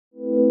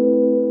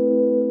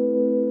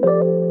What's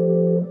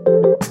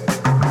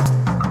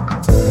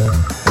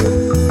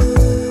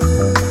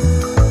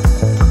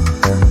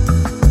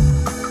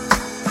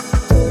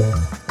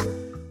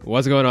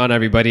going on,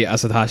 everybody?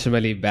 Asad Hashim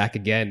Ali back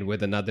again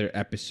with another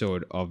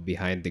episode of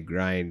Behind the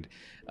Grind.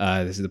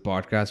 This is the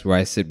podcast where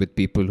I sit with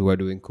people who are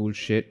doing cool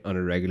shit on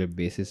a regular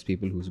basis,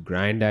 people whose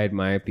grind I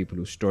admire, people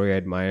whose story I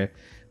admire,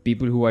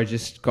 people who are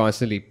just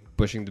constantly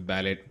pushing the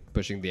ballot,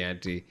 pushing the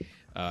ante,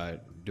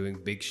 doing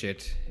big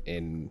shit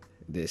in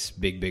this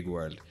big, big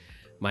world.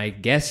 My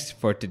guest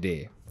for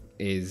today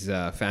is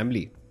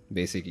family,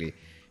 basically.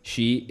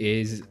 She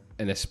is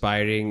an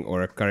aspiring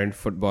or a current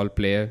football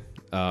player.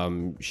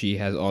 She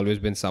has always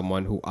been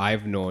someone who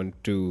I've known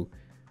to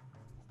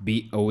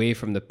be away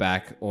from the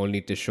pack only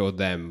to show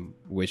them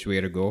which way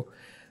to go.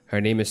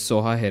 Her name is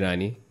Soha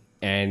Hirani.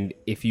 And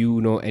if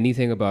you know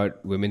anything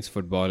about women's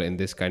football in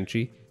this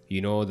country, you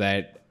know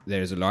that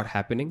there's a lot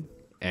happening.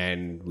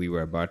 And we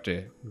were about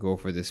to go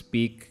for this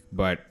peak.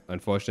 But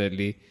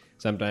unfortunately,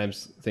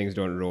 sometimes things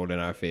don't roll in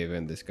our favor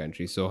in this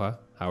country. Soha,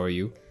 how are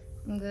you?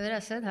 I'm good,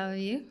 Asad. How are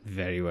you?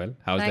 Very well.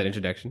 How's that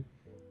introduction?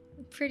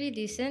 Pretty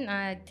decent.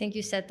 I think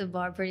you set the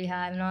bar pretty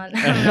high. I'm not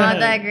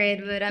that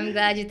great, but I'm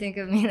glad you think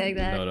of me like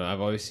that. No,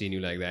 I've always seen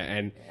you like that.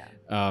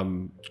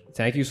 And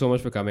thank you so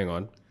much for coming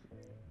on.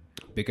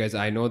 Because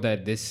I know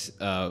that this,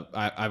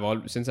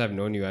 since I've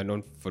known you, I've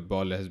known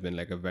football has been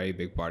like a very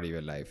big part of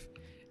your life.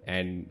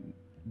 And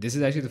this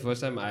is actually the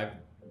first time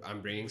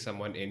I'm bringing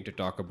someone in to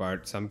talk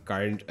about some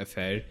current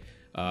affair,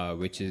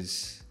 which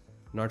is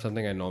not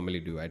something I normally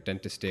do. I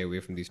tend to stay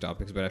away from these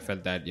topics, but I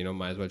felt that,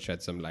 might as well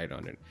shed some light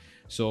on it.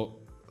 So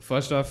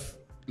first off,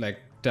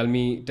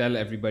 tell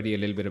everybody a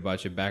little bit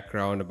about your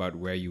background, about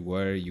where you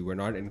were. You were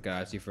not in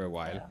Karachi for a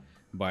while,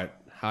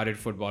 but how did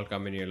football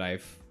come in your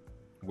life?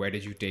 Where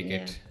did you take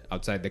it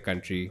outside the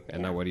country?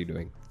 And now what are you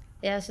doing?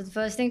 Yeah, so the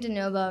first thing to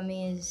know about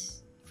me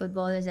is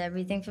football is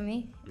everything for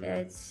me. Mm-hmm.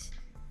 It's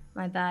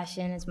my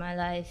passion, it's my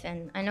life.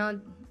 And I know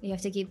you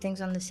have to keep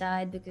things on the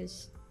side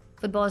because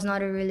football is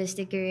not a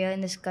realistic career in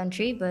this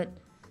country, but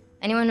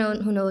anyone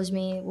who knows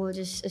me will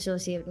just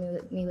associate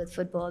me with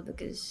football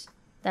because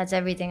that's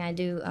everything I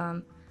do.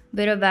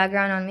 Bit of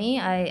background on me,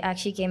 I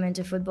actually came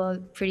into football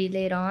pretty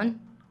late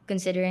on,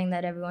 considering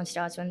that everyone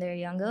starts when they're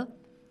younger,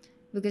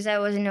 because I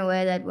wasn't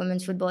aware that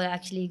women's football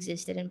actually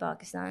existed in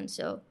Pakistan.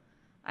 So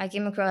I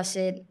came across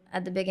it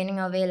at the beginning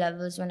of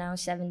A-levels when I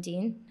was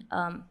 17.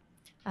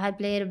 I had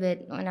played a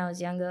bit when I was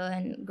younger,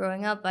 and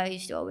growing up, I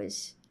used to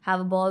always have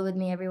a ball with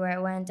me everywhere I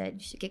went. I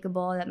used to kick a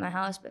ball at my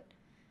house, but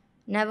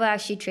never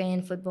actually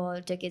trained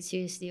football, took it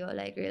seriously, or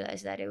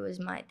realized that it was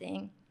my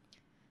thing.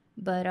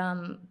 But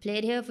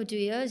played here for 2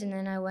 years, and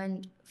then I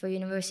went for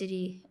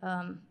university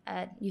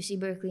at UC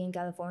Berkeley in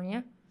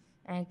California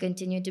and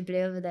continued to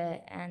play over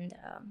there. And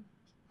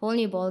whole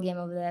new ball game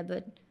over there,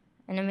 but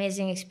an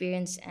amazing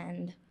experience.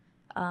 And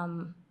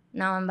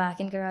now I'm back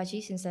in Karachi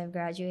since I've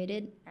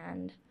graduated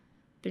and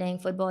playing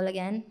football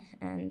again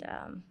and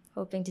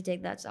hoping to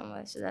take that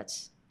somewhere. So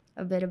that's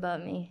a bit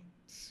about me.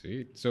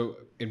 Sweet. So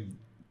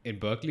in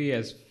Berkeley,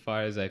 as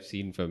far as I've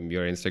seen from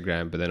your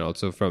Instagram, but then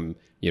also from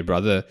your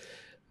brother,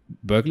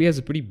 Berkeley has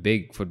a pretty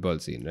big football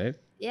scene, right?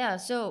 Yeah,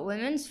 so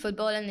women's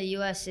football in the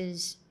US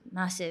is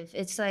massive.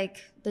 It's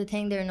like the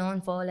thing they're known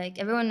for. Like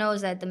everyone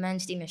knows that the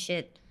men's team is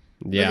shit.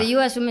 Yeah. But the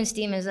US women's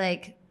team is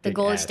like the Big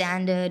gold ass.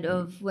 standard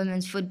of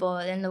women's football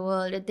in the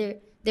world.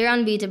 They're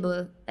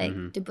unbeatable,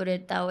 to put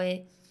it that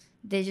way.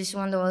 They just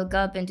won the World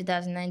Cup in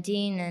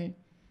 2019 and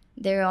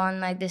they're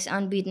on this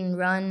unbeaten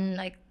run,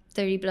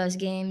 30 plus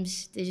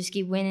games. They just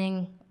keep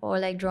winning or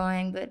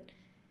drawing, but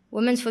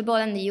women's football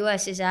in the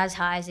US is as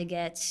high as it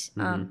gets.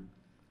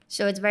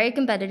 So it's very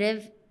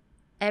competitive.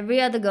 Every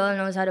other girl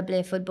knows how to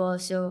play football.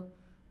 So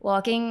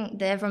walking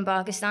there from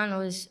Pakistan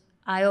was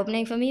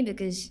eye-opening for me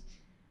because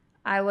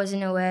I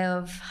wasn't aware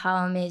of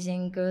how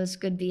amazing girls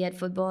could be at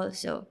football.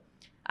 So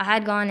I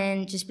had gone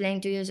in just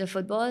playing 2 years of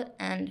football,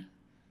 and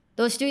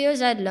those 2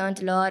 years I'd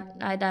learned a lot.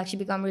 I'd actually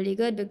become really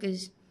good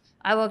because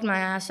I worked my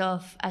ass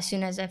off as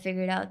soon as I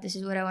figured out this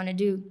is what I want to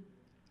do.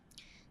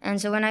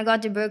 And so when I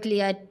got to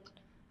Berkeley, I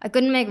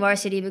couldn't make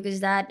varsity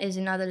because that is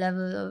another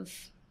level of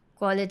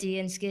quality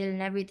and skill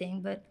and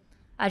everything. But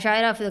I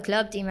tried out for the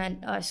club team at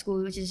our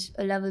school, which is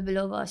a level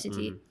below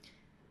varsity.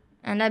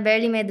 And I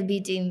barely made the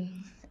B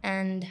team.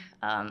 And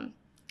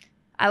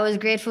I was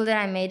grateful that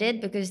I made it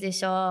because they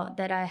saw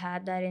that I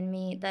had that in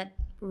me, that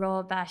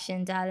raw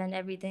passion, talent,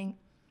 everything.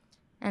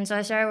 And so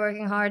I started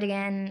working hard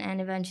again and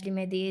eventually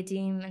made the A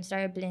team and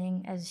started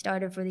playing as a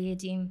starter for the A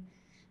team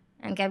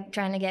and kept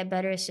trying to get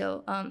better.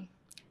 So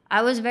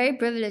I was very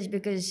privileged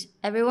because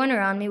everyone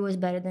around me was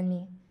better than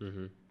me.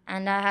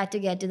 And I had to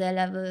get to their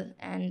level.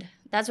 And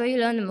that's where you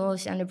learn the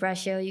most under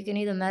pressure. You can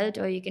either melt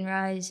or you can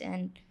rise.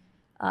 And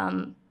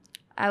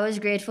I was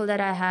grateful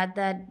that I had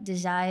that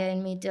desire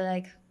in me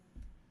to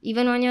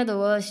even when you're the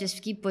worst,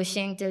 just keep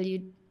pushing till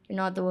you're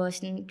not the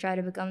worst and try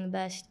to become the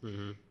best.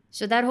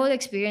 So that whole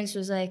experience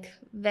was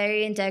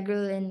very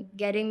integral in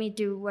getting me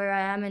to where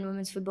I am in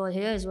women's football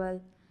here as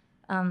well.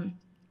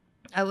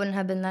 I wouldn't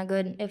have been that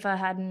good if I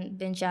hadn't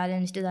been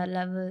challenged to that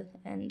level,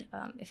 and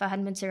if I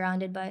hadn't been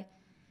surrounded by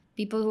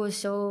people who were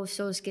so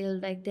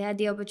skilled. Like they had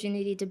the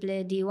opportunity to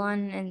play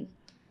D1, and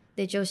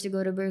they chose to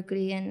go to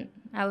Berkeley, and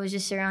I was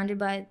just surrounded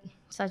by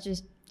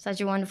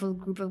such a wonderful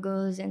group of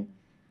girls, and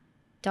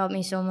taught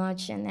me so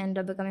much, and ended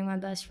up becoming my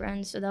best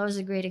friends. So that was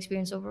a great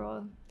experience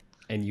overall.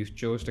 And you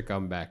chose to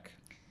come back.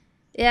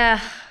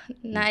 Yeah,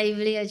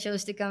 naively I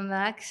chose to come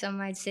back, some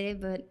might say,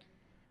 but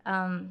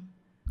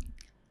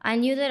I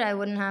knew that I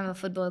wouldn't have a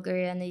football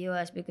career in the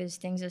US because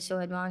things are so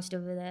advanced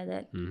over there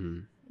that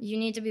you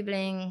need to be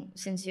playing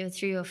since you're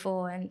 3 or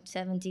 4, and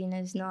 17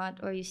 is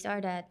not where you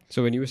start at.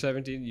 So when you were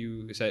 17,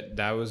 you said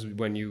that was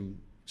when you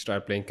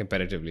started playing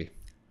competitively.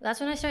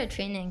 That's when I started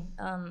training.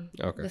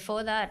 Okay.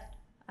 Before that,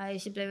 I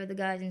used to play with the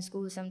guys in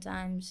school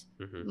sometimes.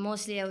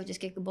 Mostly I would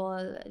just kick the ball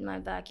in my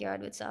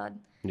backyard with Saad,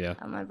 Yeah.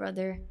 my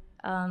brother.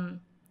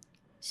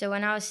 So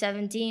when I was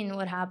 17,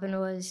 what happened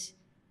was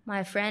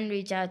my friend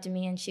reached out to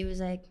me, and she was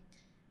like,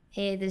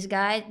 hey, this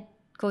guy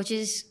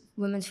coaches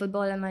women's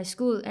football at my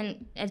school,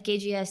 and at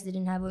KGS they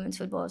didn't have women's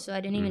football, so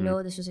I didn't even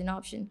know this was an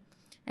option.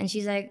 And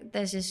she's like,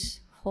 there's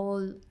this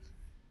whole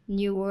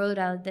new world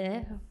out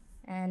there,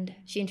 and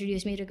she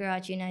introduced me to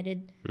Karachi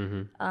United.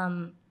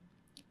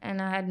 And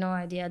I had no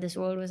idea this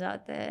world was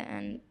out there,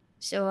 and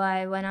so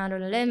I went out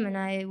on a limb and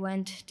I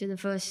went to the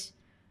first.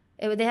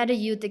 They had a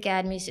youth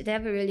academy, so they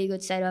have a really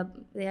good setup.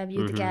 They have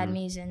youth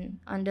academies and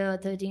under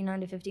 13,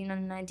 under 15,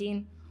 under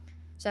 19.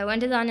 So I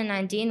went to the under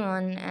 19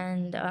 one,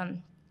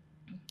 and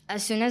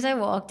as soon as I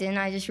walked in,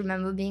 I just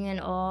remember being in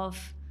awe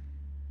of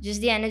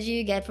just the energy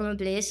you get from a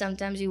place.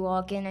 Sometimes you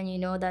walk in and you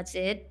know that's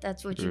it.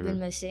 That's what you've been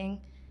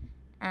missing.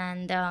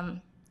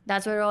 And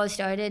that's where it all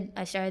started.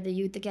 I started the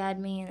youth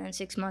academy, and then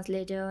 6 months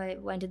later, I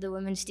went to the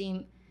women's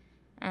team,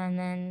 and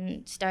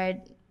then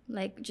started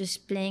like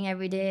just playing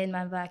every day in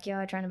my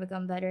backyard, trying to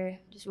become better,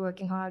 just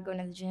working hard, going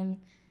to the gym,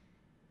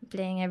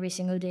 playing every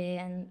single day.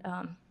 And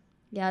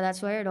yeah,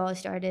 that's where it all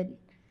started.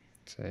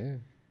 So, yeah.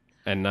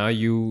 And now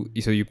you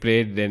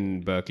played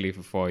in Berkeley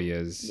for 4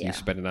 years. Yeah. You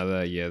spent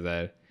another year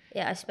there.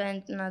 Yeah, I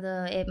spent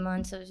another 8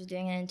 months. I was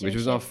doing an internship. Which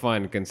was not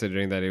fun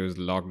considering that it was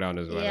lockdown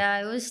as well.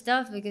 Yeah, it was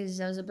tough because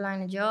I was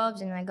applying to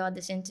jobs and I got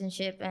this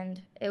internship,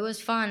 and it was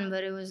fun,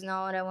 but it was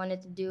not what I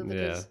wanted to do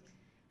because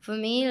for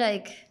me,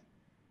 like,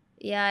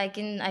 yeah, I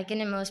can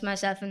immerse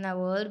myself in that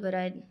world, but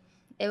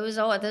there's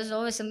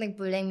always something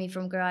pulling me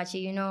from Karachi.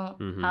 You know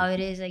how it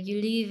is. Like you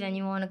leave and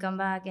you want to come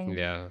back,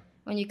 and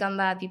when you come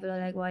back, people are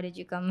like, "Why did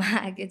you come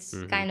back?" It's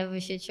kind of a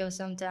shit show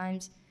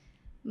sometimes.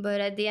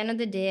 But at the end of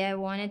the day, I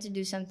wanted to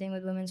do something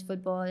with women's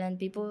football,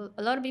 and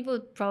a lot of people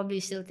probably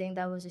still think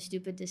that was a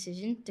stupid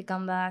decision to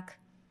come back.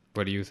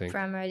 What do you think?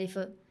 Primarily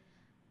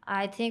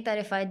I think that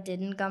if I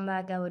didn't come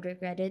back, I would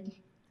regret it.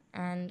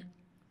 And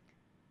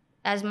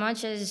as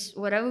much as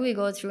whatever we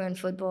go through in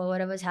football,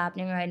 whatever's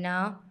happening right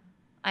now,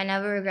 I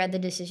never regret the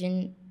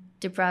decision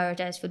to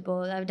prioritize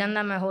football. I've done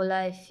that my whole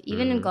life.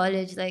 Even in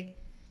college, like,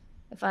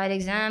 if I had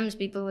exams,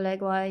 people were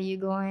like, "Why are you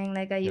going?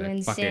 Like, are you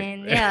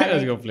insane?" Yeah,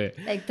 let's go play.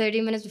 Like 30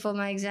 minutes before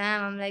my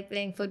exam, I'm like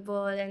playing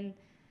football, and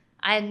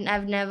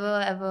I've never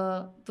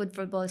ever put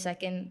football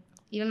second.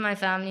 Even my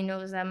family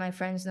knows that. My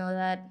friends know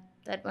that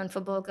when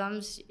football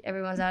comes,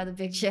 everyone's out of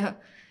the picture.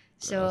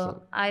 So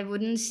awesome. I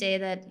wouldn't say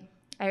that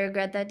I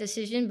regret that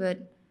decision,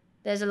 but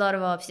there's a lot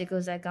of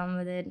obstacles that come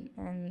with it,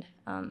 and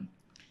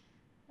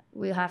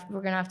we're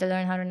gonna have to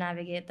learn how to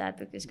navigate that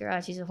because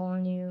Karachi's a whole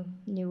new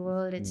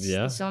world.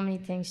 It's so many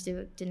things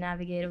to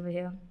navigate over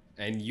here.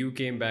 And you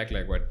came back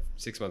like what,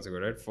 6 months ago,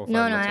 right? 4, 5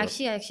 No, months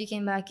I actually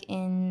came back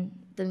in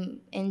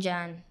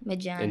Jan,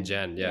 mid-Jan. In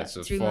Jan, yeah.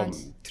 So 3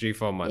 months.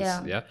 3-4 months,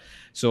 Yeah. yeah.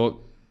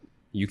 So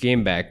you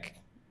came back,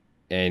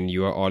 and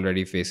you are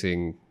already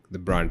facing the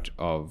brunt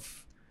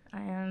of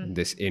I am.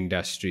 this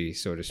industry,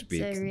 so to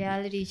speak. It's a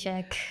reality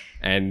check.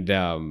 And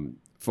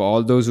for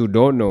all those who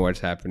don't know what's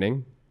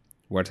happening.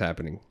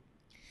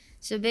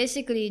 So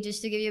basically,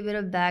 just to give you a bit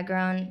of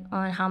background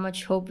on how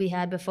much hope we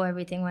had before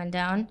everything went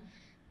down.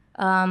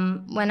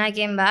 When I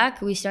came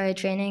back, we started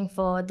training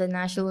for the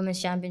National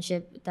Women's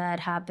Championship that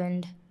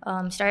happened.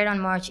 Started on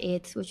March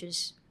 8th, which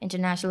was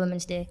International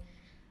Women's Day.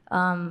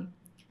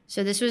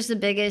 So this was the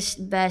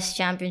biggest, best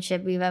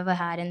championship we've ever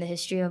had in the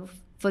history of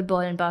football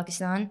in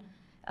Pakistan.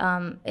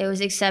 It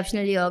was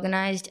exceptionally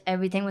organized.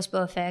 Everything was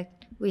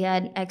perfect. We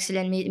had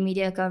excellent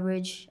media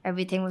coverage.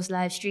 Everything was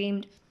live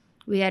streamed.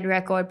 We had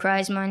record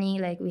prize money.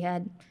 Like we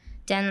had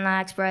 10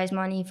 lakhs prize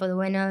money for the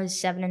winners,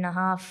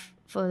 7.5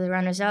 for the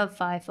runners-up,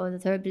 5 for the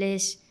third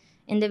place.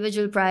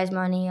 Individual prize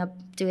money up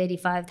to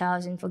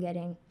 85,000 for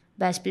getting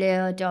best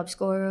player, top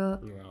scorer,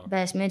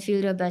 best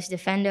midfielder, best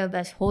defender,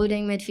 best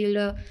holding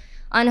midfielder.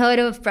 Unheard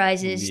of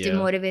prizes to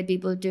motivate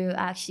people to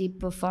actually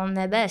perform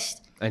their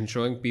best. And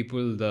showing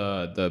people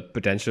the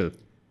potential.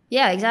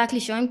 Yeah, exactly.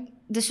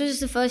 This was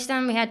the first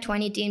time we had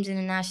 20 teams in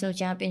a national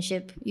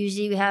championship.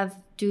 Usually we have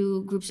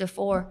 2 groups of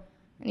 4.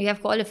 You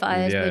have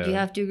qualifiers, but you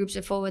have 2 groups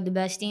of 4 with the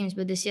best teams.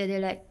 But this year they're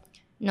like,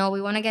 no,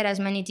 we want to get as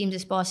many teams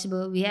as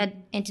possible. We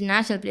had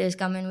international players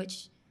come in,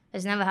 which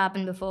has never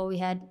happened before. We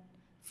had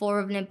 4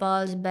 of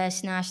Nepal's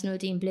best national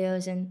team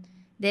players, and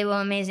they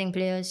were amazing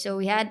players. So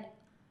we had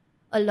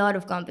a lot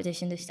of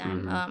competition this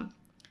time.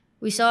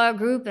 We saw our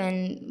group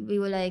and we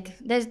were like,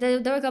 there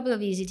were a couple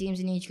of easy teams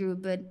in each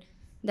group, but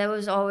there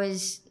was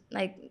always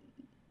like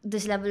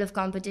this level of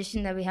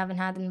competition that we haven't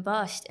had in the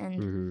past.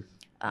 And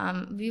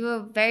we were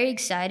very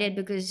excited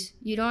because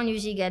you don't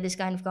usually get this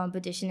kind of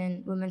competition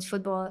in women's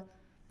football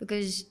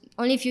because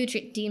only a few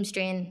teams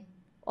train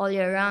all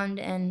year round,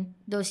 and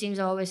those teams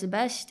are always the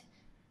best.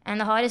 And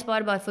the hardest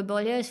part about football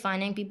here is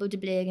finding people to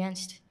play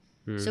against.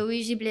 So we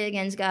usually play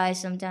against guys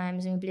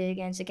sometimes, and we play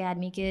against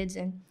academy kids.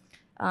 And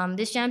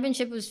this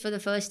championship was for the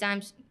first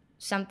time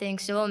something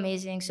so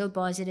amazing, so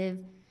positive.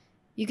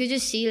 You could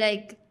just see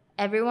like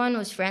everyone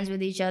was friends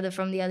with each other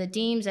from the other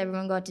teams.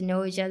 Everyone got to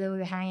know each other. We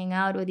were hanging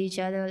out with each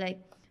other. Like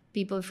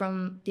people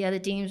from the other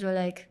teams were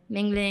like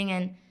mingling,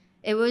 and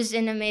it was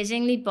an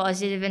amazingly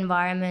positive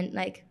environment.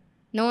 Like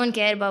no one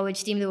cared about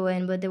which team they were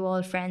in, but they were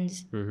all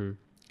friends.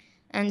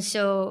 And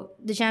so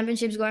the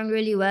championship's going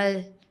really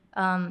well.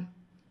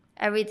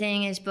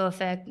 Everything is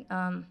perfect.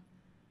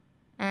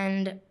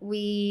 And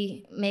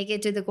we make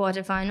it to the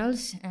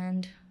quarterfinals,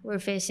 and we're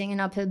facing an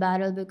uphill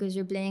battle because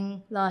we're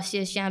playing last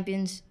year's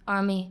champions,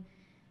 Army.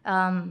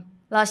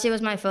 Last year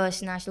was my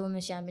first National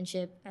Women's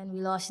Championship, and we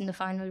lost in the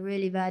final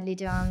really badly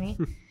to Army.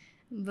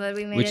 But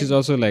we made Which is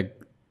also like,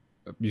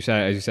 as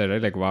you said,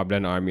 right? Like Wabda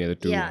and Army are the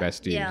two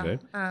best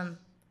teams, right?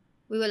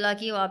 We were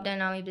lucky Wabda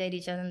and Army played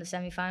each other in the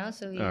semi-finals,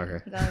 so we got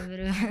a bit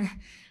of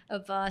a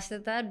pass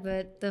at that.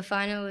 But the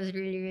final was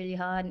really, really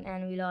hard,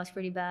 and we lost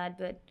pretty bad.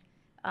 But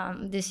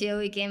this year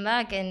we came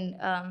back, and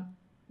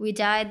we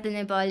tied the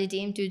Nepali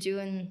team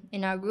 2-2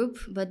 in our group,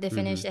 but they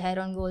finished ahead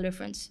on goal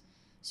difference.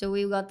 So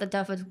we got the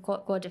toughest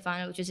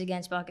quarterfinal, which was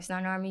against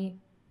Pakistan Army,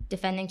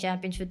 defending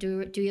champions for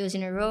two years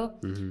in a row.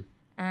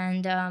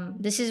 And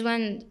this is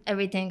when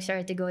everything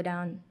started to go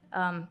down.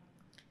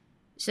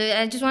 So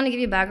I just want to give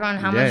you background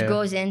on how much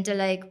goes into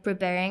like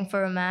preparing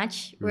for a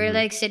match. We're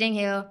like sitting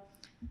here,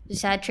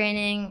 just had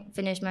training,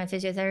 finished my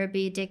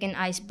physiotherapy, taking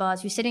ice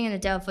baths. We're sitting in a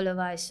tub full of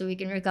ice so we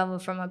can recover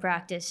from our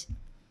practice.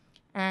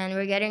 And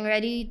we're getting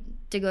ready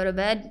to go to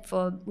bed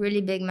for a really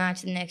big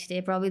match the next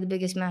day, probably the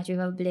biggest match we've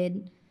ever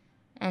played.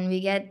 And we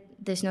get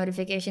this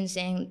notification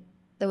saying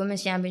the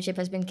Women's Championship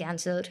has been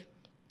cancelled.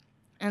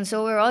 And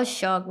so we're all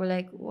shocked. We're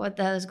like, what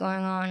the hell is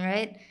going on,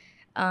 right?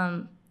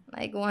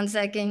 Like 1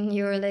 second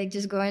you're like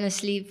just going to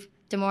sleep.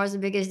 Tomorrow's the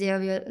biggest day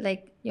of your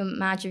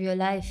match of your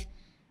life.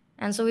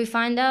 And so we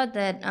find out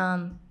that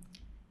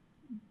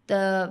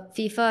the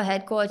FIFA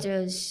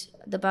headquarters,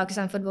 the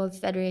Pakistan Football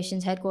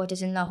Federation's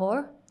headquarters in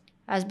Lahore,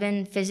 has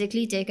been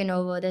physically taken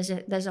over. There's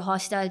a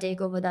hostile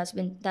takeover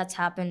that's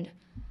happened.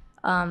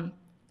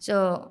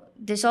 So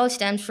this all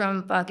stems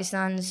from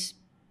Pakistan's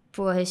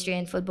poor history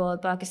in football.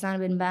 Pakistan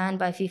had been banned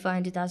by FIFA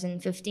in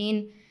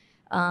 2015.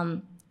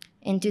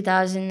 In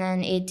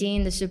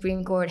 2018, the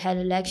Supreme Court held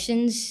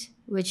elections,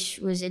 which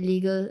was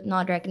illegal,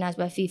 not recognized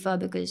by FIFA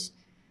because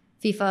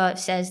FIFA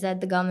says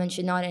that the government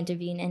should not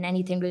intervene in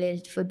anything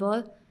related to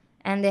football.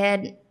 And they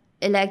had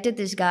elected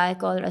this guy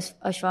called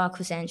Ashfaq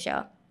Hussain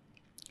Shah.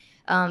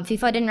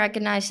 FIFA didn't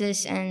recognize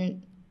this,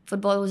 and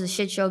football was a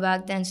shit show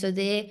back then, so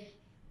they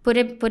put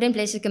in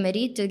place a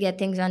committee to get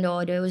things under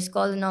order. It was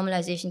called the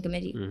Normalization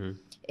Committee.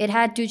 It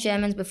had 2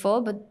 chairmen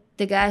before, but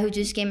the guy who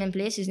just came in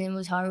place, his name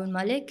was Harun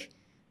Malik.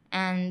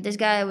 And this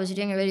guy was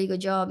doing a really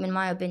good job, in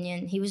my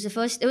opinion. It was the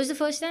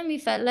first time we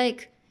felt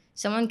like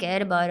someone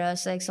cared about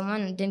us. Like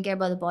someone didn't care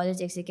about the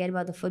politics, they cared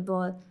about the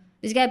football.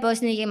 This guy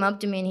personally came up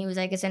to me and he was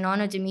like, it's an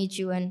honor to meet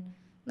you. And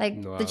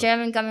like the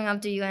chairman coming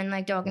up to you and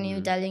like talking to you,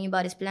 telling you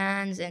about his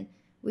plans. And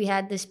we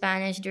had the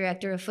Spanish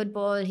director of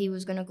football. He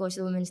was going to coach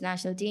the women's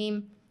national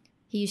team.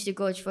 He used to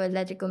coach for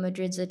Atletico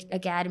Madrid's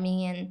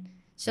academy. And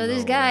so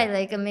this guy,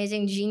 like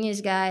amazing genius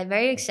guy,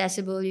 very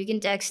accessible. You can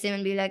text him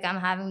and be like,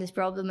 I'm having this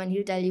problem, and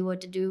he'll tell you what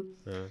to do.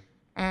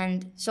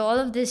 And so all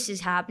of this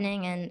is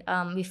happening,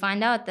 and we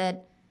find out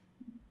that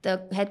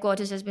the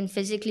headquarters has been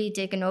physically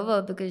taken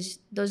over because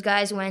those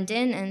guys went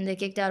in and they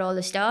kicked out all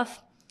the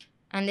staff,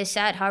 and they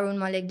sat Harun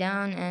Malik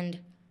down and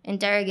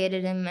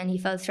interrogated him, and he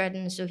felt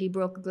threatened, so he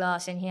broke a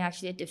glass and he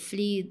actually had to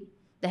flee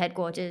the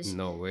headquarters.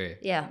 No way.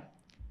 Yeah.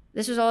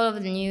 This was all over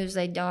the news,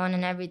 like Dawn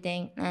and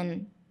everything,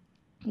 and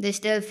they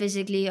still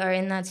physically are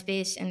in that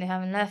space and they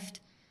haven't left.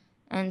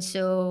 And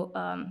so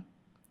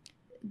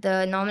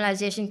the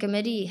Normalization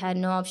Committee had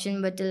no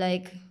option but to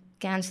like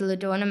cancel the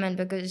tournament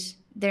because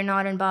they're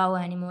not in power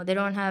anymore. They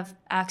don't have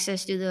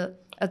access to the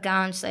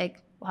accounts.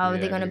 Like how are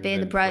they going to pay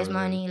the prize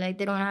money? Like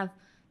they don't have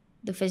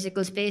the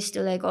physical space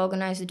to like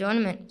organize the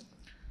tournament.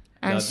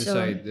 And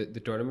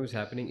the tournament was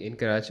happening in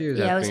Karachi?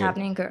 It was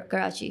happening in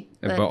Karachi.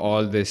 But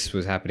all this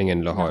was happening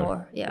in Lahore?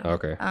 Lahore, yeah.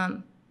 Okay.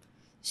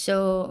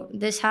 So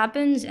this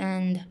happens,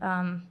 and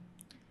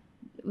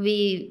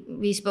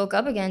we spoke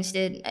up against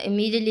it.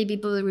 Immediately,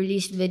 people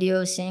released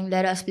videos saying,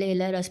 let us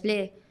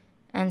play.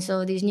 And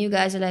so these new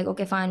guys are like,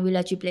 okay, fine, we'll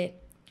let you play.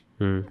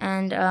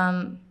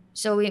 And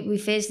so we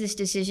faced this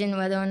decision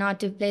whether or not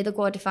to play the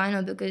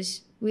quarterfinal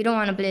because we don't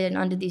want to play it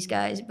under these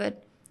guys.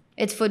 But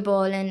it's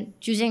football, and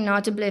choosing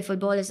not to play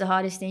football is the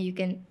hardest thing you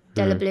can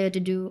tell a player to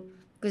do.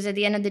 Because at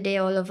the end of the day,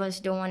 all of us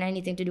don't want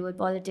anything to do with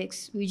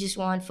politics. We just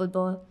want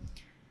football.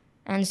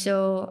 And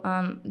so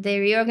they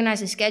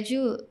reorganized the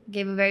schedule,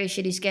 gave a very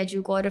shitty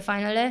schedule. Quarter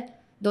final hai,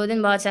 2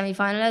 दिन बाद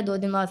semi-final है, 2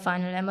 दिन बाद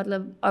final है.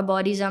 मतलब our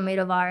bodies are made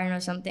of iron or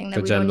something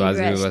that we don't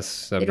need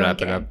rest. They don't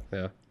wrap it care. up.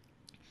 Yeah.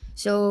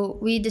 So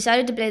we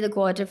decided to play the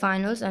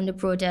quarterfinals under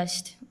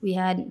protest. We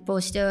had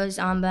posters,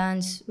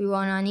 armbands. We were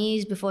on our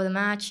knees before the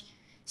match,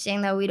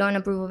 saying that we don't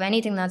approve of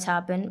anything that's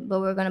happened,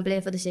 but we're going to play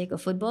for the sake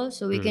of football,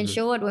 so we can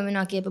show what women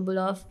are capable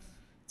of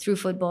through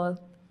football.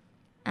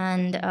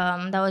 And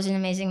that was an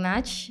amazing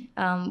match.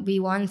 We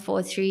won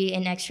 4-3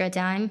 in extra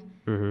time.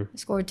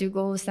 Scored 2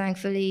 goals,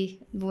 thankfully.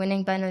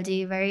 Winning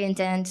penalty, very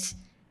intense.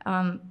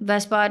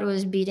 Best part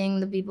was beating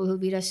the people who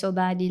beat us so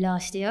badly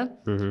last year.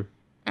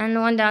 And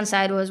one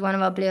downside was one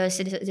of our players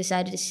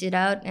decided to sit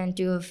out, and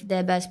 2 of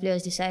their best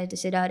players decided to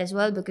sit out as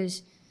well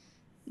because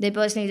they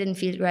personally didn't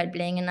feel right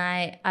playing, and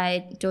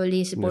I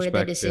totally supported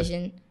their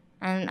decision.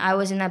 Yeah. And I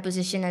was in that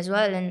position as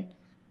well, and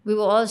we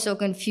were all so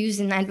confused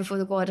the night before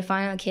the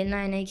quarterfinal.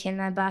 Khelna hai, nahi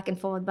khelna, back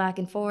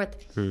and forth.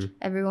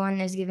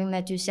 Everyone is giving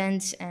their 2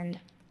 cents, and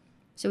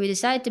so we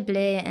decided to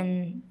play.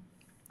 And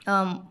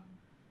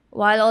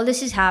while all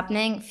this is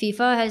happening,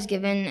 FIFA has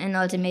given an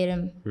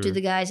ultimatum to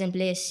the guys in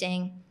place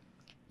saying,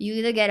 you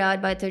either get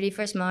out by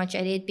 31st March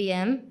at 8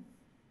 p.m.,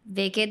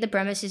 vacate the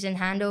premises and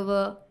hand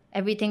over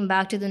everything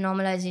back to the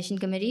normalization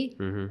committee,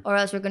 or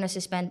else we're going to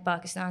suspend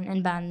Pakistan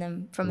and ban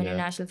them from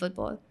international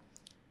football.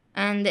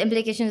 And the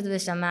implications of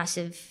this are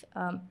massive.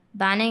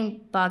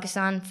 Banning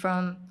Pakistan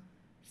from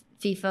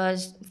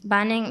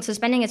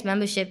suspending its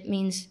membership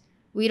means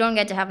we don't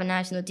get to have a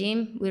national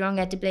team. We don't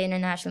get to play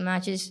international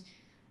matches.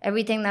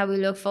 Everything that we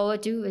look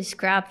forward to is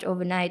scrapped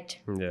overnight.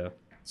 Yeah.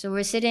 So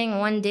we're sitting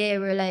one day,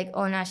 we're like,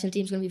 oh, national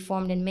team's going to be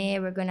formed in May.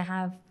 We're going to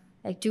have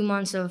like 2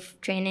 months of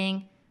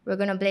training. We're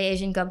going to play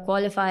Asian Cup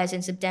qualifiers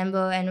in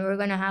September, and we're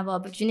going to have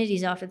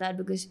opportunities after that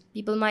because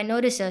people might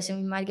notice us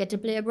and we might get to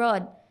play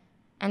abroad.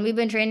 And we've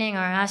been training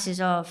our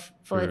asses off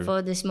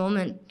for this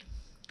moment.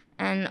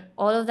 And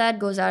all of that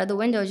goes out of the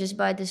window just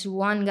by this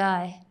one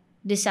guy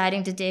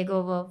deciding to take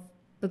over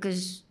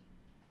because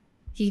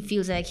he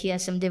feels like he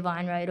has some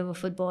divine right over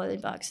football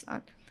in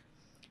Pakistan.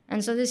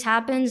 And so this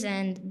happens,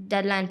 and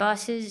deadline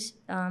passes.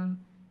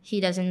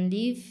 He doesn't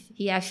leave.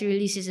 He actually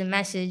releases a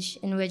message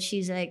in which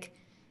he's like,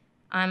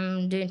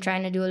 I'm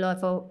trying to do a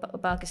lot for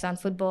Pakistan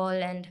football,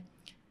 and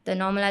the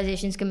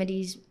normalizations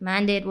committee's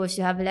mandate was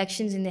to have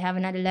elections, and they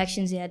haven't had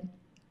elections yet.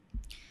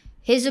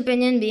 His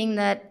opinion being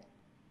that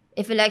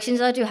if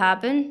elections are to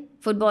happen,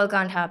 football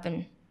can't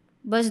happen.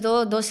 बस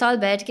दो साल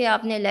बैठ के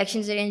आपने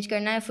elections arrange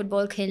करना है,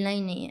 football खेलना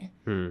ही नहीं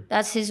है.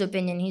 That's his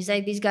opinion. He's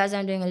like, these guys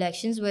aren't doing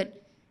elections, but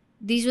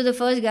these were the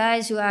first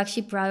guys who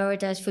actually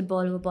prioritized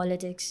football over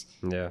politics.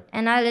 Yeah.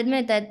 And I'll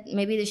admit that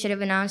maybe they should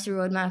have announced a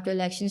roadmap to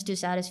elections to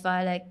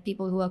satisfy like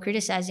people who are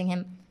criticizing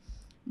him.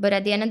 But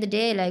at the end of the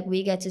day, like,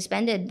 we get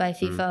suspended by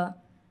FIFA.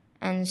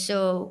 And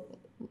so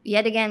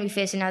yet again we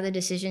face another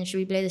decision. Should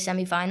we play the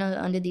semi-final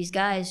under these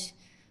guys?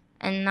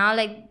 And now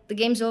like the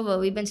game's over.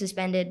 We've been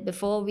suspended.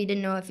 Before we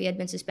didn't know if we had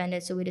been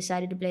suspended, so we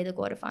decided to play the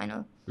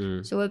quarterfinal.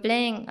 So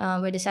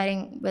we're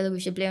deciding whether we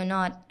should play or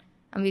not.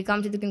 And we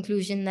come to the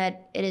conclusion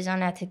that it is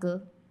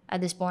unethical at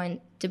this point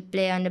to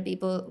play under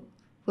people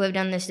who have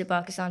done this to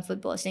Pakistan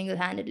football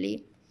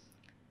single-handedly.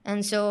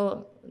 And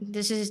so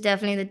this is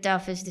definitely the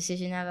toughest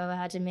decision I've ever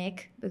had to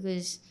make,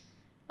 because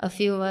a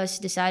few of us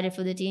decided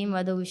for the team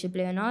whether we should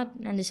play or not,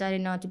 and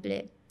decided not to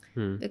play.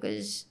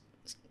 Because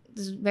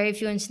there's very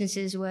few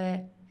instances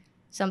where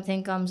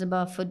something comes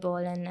above football,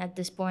 and at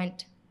this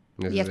point,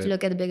 you have to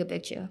look at the bigger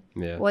picture.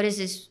 Yeah. What is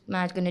this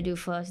match going to do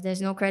for us?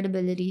 There's no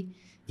credibility.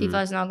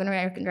 FIFA is not going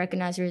to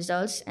recognize the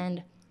results,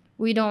 and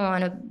we don't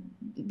want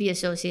to be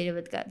associated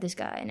with this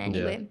guy in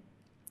any way.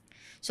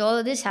 So all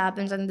of this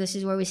happens, and this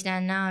is where we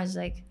stand now. Is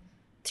like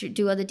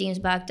 2 other teams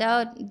backed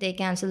out. They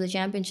canceled the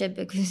championship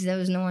because there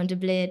was no one to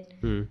play it.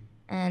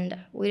 And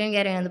we didn't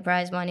get any of the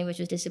prize money, which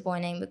was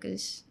disappointing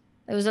because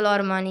it was a lot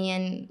of money,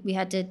 and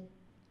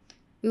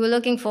we were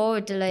looking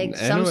forward to like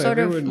some sort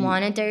of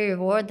monetary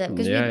reward, that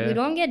because we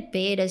don't get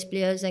paid as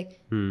players. Like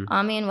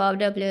Army and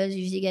Wavda players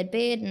usually get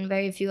paid, and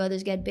very few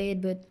others get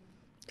paid. But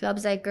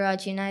clubs like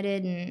Karachi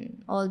United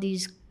and all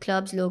these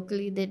clubs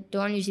locally, they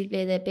don't usually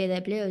pay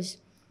their players.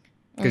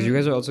 Because you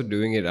guys are also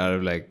doing it out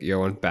of like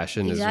your own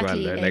passion as well,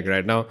 right? Like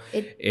right now,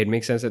 it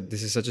makes sense that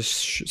this is such a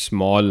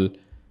small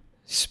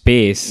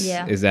space.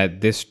 Is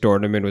that this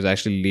tournament was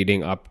actually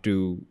leading up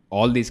to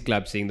all these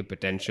clubs seeing the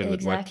potential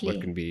with what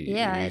can be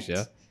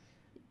used.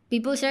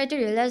 People started to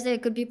realize that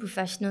it could be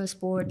professional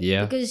sport.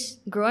 Because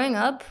growing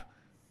up,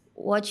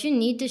 what you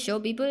need to show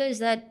people is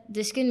that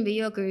this can be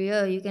your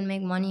career. You can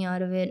make money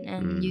out of it,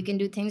 and you can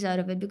do things out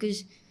of it.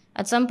 Because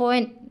at some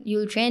point,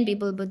 you'll train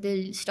people, but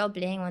they'll stop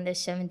playing when they're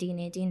 17,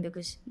 18,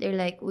 because they're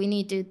like, we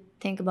need to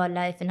think about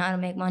life and how to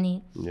make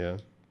money.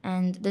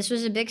 And this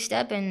was a big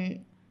step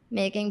in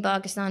making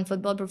Pakistan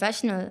football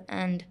professional.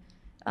 And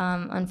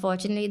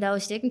unfortunately, that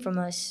was taken from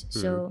us.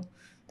 So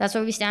that's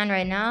where we stand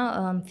right now.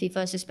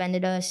 FIFA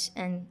suspended us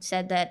and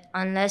said that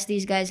unless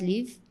these guys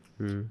leave,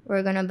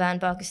 we're gonna ban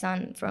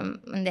Pakistan from,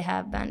 and they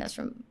have banned us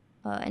from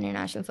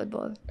international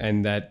football.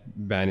 And that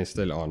ban is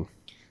still on.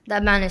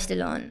 That ban is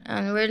still on,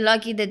 and we're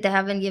lucky that they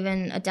haven't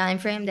given a time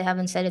frame. They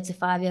haven't said it's a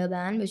 5-year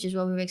ban, which is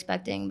what we were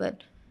expecting.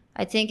 But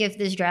I think if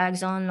this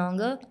drags on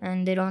longer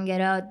and they don't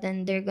get out,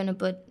 then they're gonna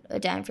put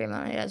a time frame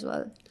on it as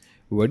well.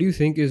 What do you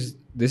think is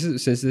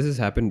since this has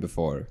happened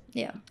before?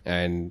 Yeah.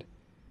 And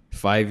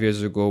 5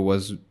 years ago,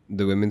 was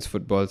the women's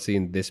football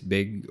scene this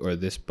big or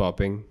this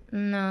popping?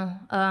 No.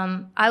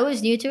 I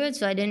was new to it,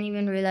 so I didn't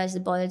even realize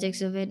the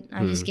politics of it.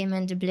 I just came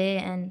in to play,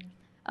 and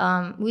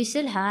we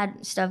still had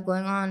stuff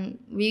going on.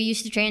 We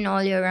used to train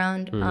all year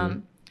round.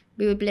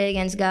 We would play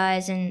against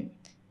guys, and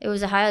it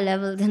was a higher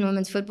level than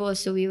women's football,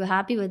 so we were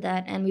happy with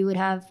that. And we would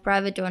have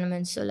private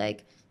tournaments, so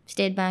like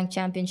State Bank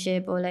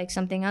Championship or like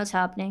something else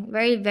happening.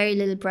 Very, very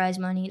little prize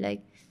money,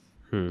 like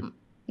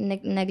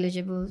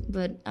negligible.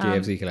 But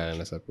KFC खिलाना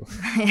ना सबको.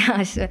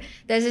 yeah, so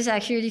there's this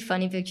actually really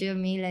funny picture of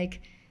me.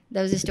 Like,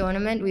 there was this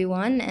tournament we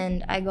won,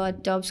 and I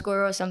got top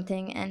scorer or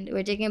something. And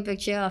we're taking a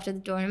picture after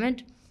the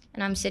tournament,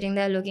 and I'm sitting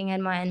there looking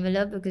at my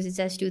envelope because it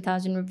says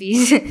 2,000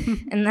 rupees,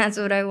 and that's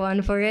what I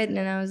won for it. And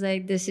I was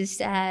like, this is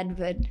sad,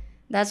 but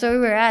that's where we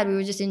were at. We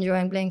were just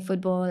enjoying playing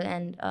football,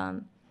 and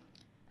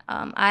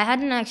I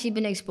hadn't actually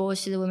been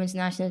exposed to the women's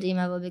national team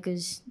ever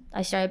because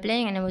I started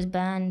playing and it was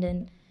banned,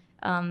 and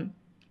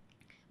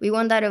we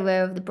weren't that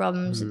aware of the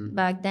problems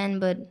back then.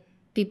 But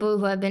people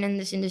who have been in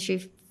this industry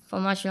for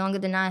much longer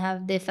than I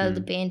have, they felt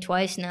the pain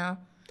twice now.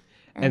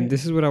 And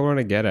this is what I want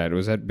to get at,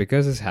 was that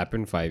because this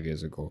happened 5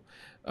 years ago,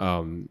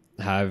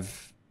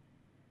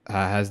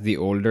 has the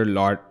older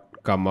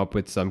lot come up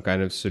with some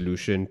kind of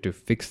solution to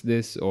fix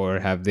this, or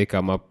have they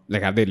come up,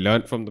 like, have they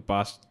learned from the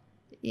past?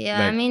 Yeah,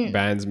 like, I mean,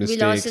 bans, we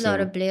lost a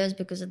lot and- of players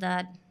because of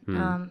that.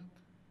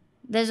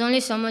 There's only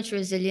so much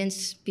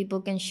resilience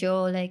people can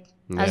show. Like,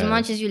 as Yeah.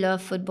 much as you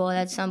love football,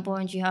 at some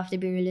point you have to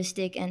be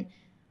realistic. And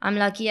I'm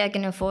lucky I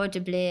can afford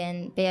to play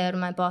and pay out of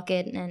my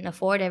pocket and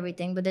afford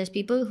everything. But there's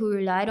people who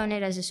relied on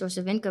it as a source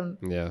of income.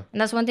 Yeah.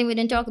 And that's one thing we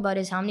didn't talk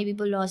about, is how many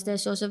people lost their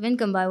source of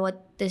income by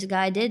what this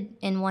guy did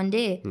in one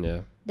day.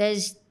 Yeah.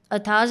 There's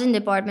 1,000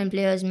 department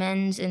players,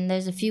 men's, and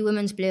there's a few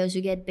women's players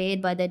who get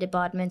paid by their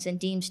departments and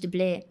teams to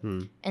play.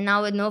 And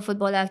now with no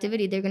football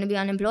activity, they're going to be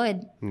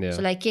unemployed. Yeah.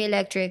 So like K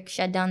Electric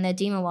shut down their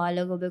team a while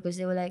ago because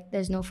they were like,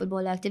 there's no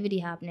football activity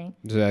happening.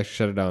 So they actually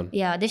shut it down.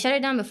 Yeah, they shut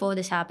it down before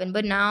this happened,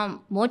 but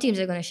now more teams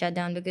are going to shut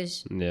down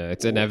because Yeah,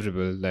 it's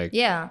inevitable. Like,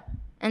 yeah.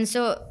 And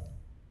so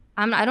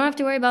I don't have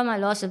to worry about my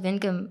loss of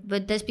income,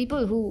 but there's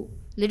people who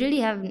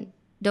literally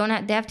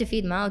they have to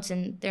feed mouths,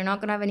 and they're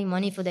not going to have any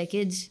money for their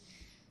kids.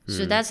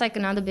 So that's like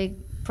another big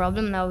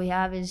problem that we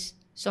have, is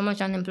so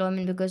much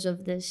unemployment because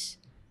of this.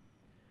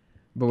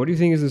 but what do you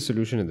think is the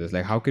solution to this?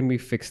 Like, how can we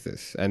fix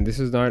this? And this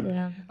is not.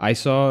 Yeah. I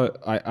saw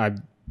I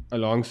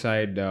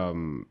alongside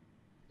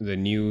the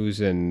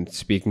news and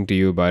speaking to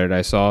you about it,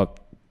 I saw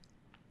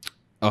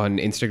on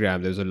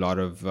Instagram there's a lot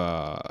of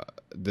a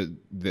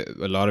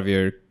lot of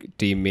your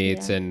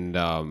teammates and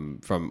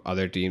from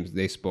other teams,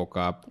 they spoke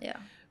up. Yeah.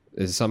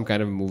 There's some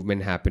kind of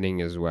movement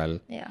happening as well.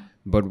 Yeah.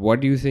 But what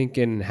do you think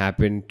can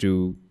happen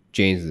to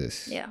change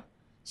this? Yeah.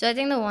 So I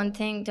think the one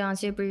thing, to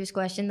answer your previous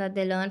question, that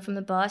they learned from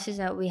the past is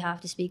that we have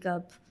to speak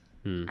up.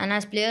 And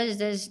as players,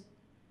 there's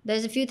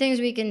a few things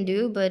we can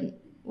do, but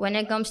when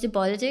it comes to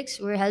politics,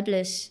 we're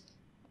helpless.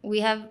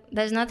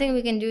 There's nothing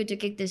we can do to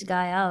kick this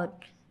guy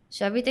out.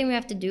 So everything we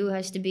have to do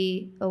has to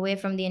be away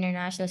from the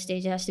international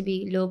stage. It has to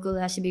be local,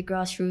 it has to be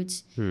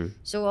grassroots.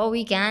 So what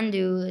we can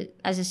do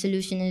as a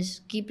solution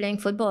is keep playing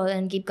football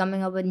and keep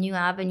coming up with new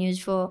avenues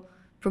for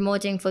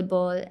promoting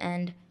football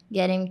and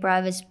getting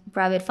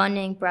private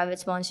funding, private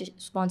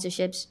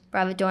sponsorships,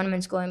 private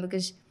tournaments going,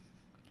 because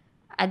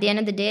at the end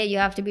of the day, you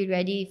have to be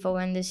ready for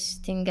when this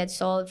thing gets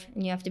solved,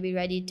 and you have to be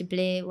ready to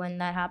play when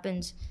that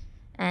happens.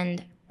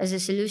 And as a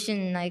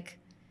solution, like,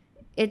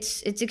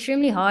 it's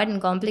extremely hard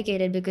and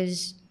complicated,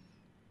 because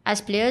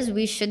as players,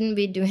 we shouldn't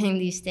be doing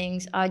these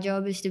things. Our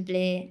job is to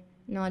play,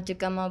 not to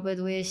come up with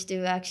ways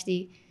to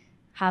actually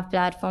have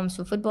platforms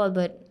for football.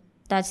 But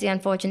that's the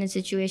unfortunate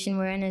situation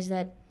we're in, is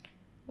that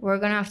we're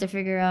going to have to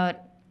figure out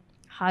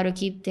how to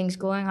keep things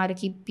going, how to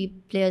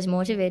keep players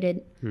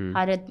motivated,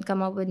 how to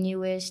come up with new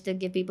ways to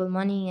give people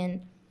money,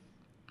 and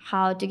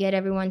how to get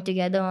everyone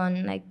together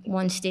on like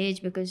one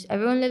stage, because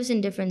everyone lives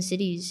in different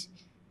cities.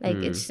 Like,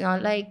 it's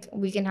not like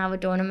we can have a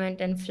tournament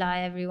and fly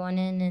everyone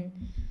in, and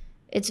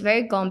it's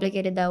very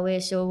complicated that way.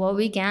 So what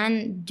we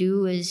can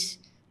do is,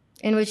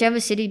 in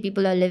whichever city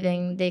people are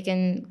living, they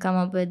can come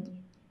up with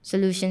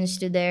solutions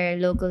to their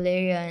local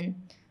area. And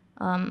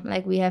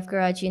like, we have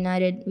Karachi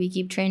United, we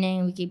keep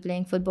training, we keep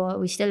playing football,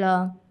 we still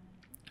are.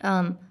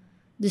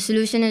 The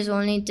solution is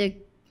only to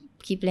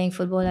keep playing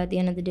football at the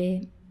end of the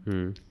day.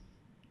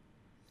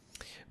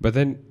 But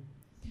then,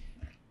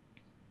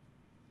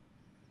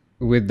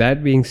 with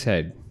that being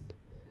said,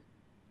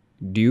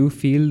 do you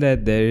feel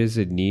that there is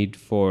a need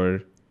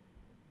for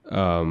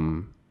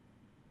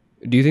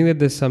do you think that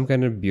there's some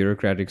kind of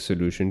bureaucratic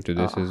solution to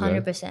this as well?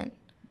 100%.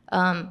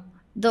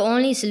 The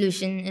only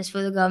solution is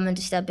for the government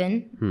to step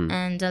in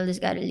and tell this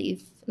guy to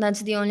leave.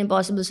 That's the only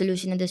possible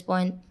solution at this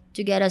point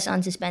to get us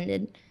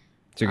unsuspended.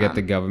 To get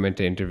the government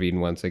to intervene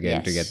once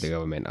again, to yes. get the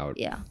government out.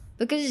 Yeah,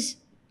 because,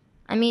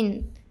 I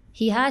mean,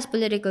 he has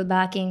political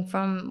backing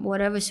from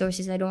whatever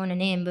sources I don't want to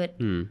name, but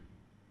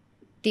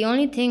the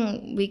only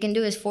thing we can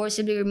do is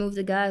forcibly remove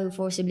the guy who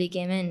forcibly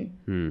came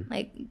in.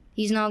 Like,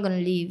 he's not going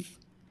to leave.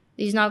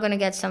 He's not going to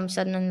get some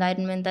sudden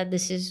enlightenment that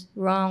this is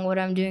wrong, what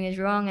I'm doing is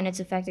wrong, and it's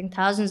affecting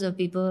thousands of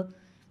people.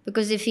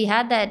 Because if he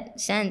had that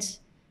sense,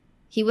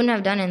 he wouldn't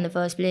have done it in the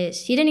first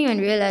place. He didn't even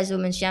realize the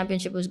women's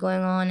championship was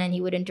going on and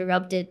he would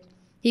interrupt it.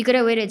 He could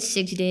have waited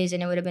 6 days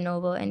and it would have been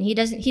over. And he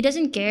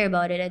doesn't care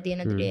about it at the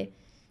end of the day.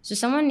 So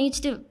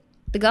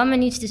the government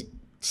needs to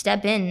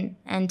step in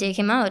and take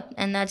him out.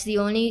 And that's the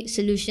only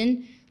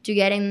solution to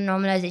getting the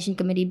normalization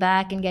committee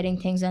back and getting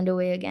things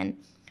underway again.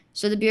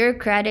 So the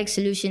bureaucratic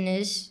solution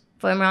is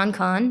for Imran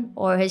Khan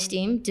or his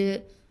team to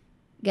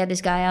get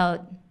this guy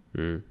out.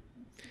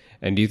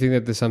 And do you think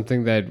that there's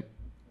something that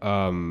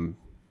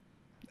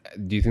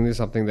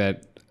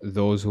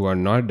those who are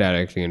not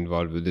directly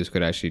involved with this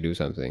could actually do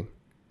something?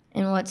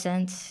 In what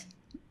sense?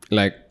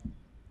 Like,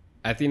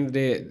 at the end of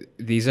the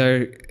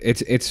day,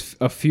 it's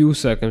a few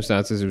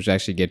circumstances which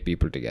actually get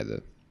people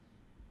together,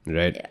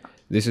 right? Yeah.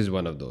 This is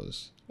one of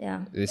those.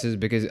 Yeah. This is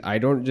because I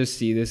don't just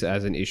see this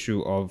as an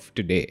issue of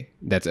today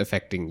that's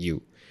affecting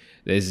you.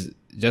 There's,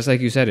 just like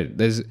you said it,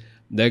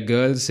 there are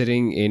girls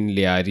sitting in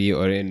Liari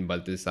or in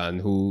Baltistan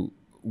who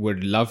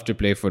would love to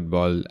play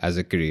football as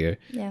a career.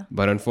 Yeah.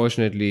 But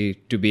unfortunately,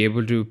 to be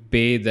able to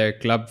pay their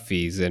club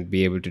fees and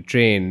be able to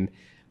train,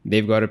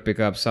 they've got to pick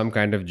up some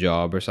kind of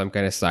job or some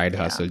kind of side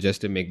hustle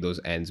just to make those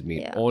ends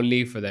meet,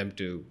 only for them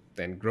to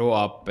then grow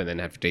up and then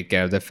have to take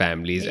care of their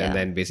families and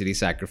then basically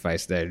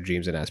sacrifice their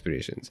dreams and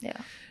aspirations. Yeah.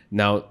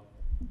 Now,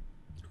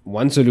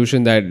 one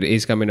solution that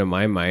is coming to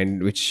my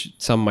mind, which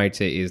some might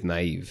say is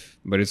naive,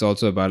 but it's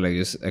also about like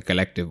just a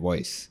collective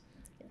voice,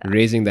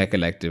 raising that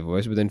collective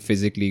voice, but then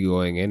physically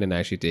going in and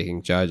actually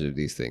taking charge of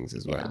these things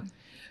as well.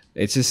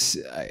 It's just,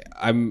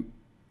 I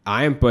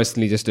am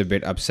personally just a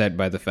bit upset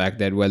by the fact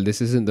that, well,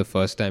 this isn't the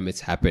first time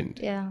it's happened.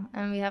 Yeah,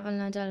 and we haven't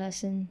learned our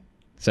lesson.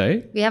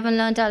 Sorry? We haven't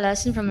learned our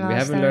lesson from last time. We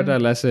haven't learned our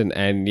lesson,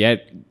 and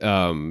yet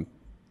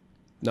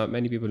not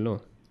many people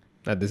know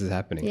that this is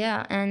happening.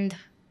 Yeah, and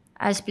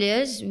as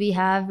players, we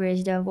have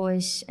raised our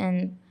voice,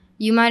 and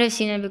you might have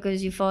seen it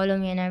because you follow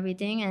me and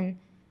everything,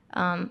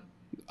 and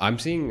I'm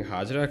seeing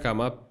Hajra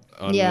come up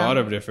on a lot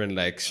of different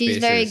spaces. She's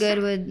very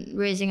good with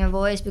raising her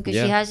voice because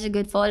she has a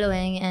good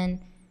following,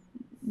 and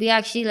we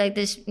actually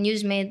this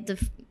news made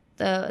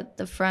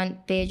the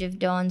front page of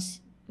Dawn's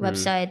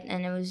website,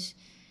 and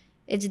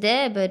it's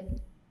there, but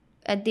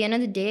at the end of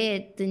the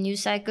day, the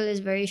news cycle is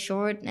very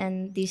short,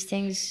 and these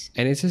things.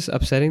 And it's just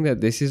upsetting that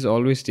this is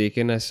always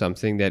taken as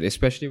something that,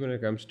 especially when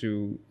it comes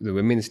to the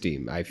women's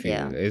team, I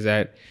feel, is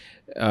that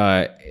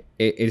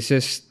it's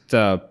just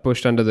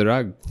pushed under the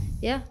rug.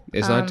 Yeah.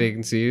 It's not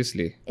taken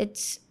seriously.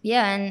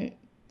 And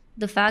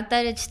the fact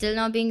that it's still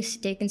not being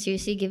taken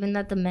seriously, given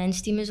that the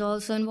men's team is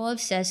also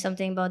involved, says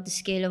something about the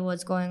scale of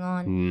what's going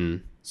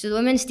on. So the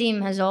women's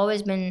team has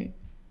always been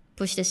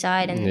pushed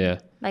aside,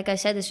 and like I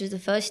said, this was the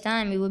first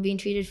time we were being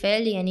treated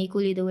fairly and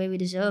equally the way we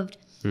deserved.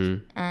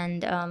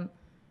 And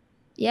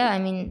I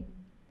mean,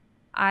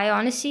 I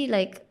honestly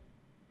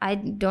I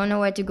don't know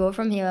where to go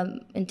from here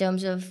in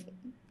terms of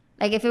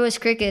if it was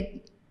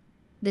cricket,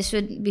 this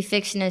would be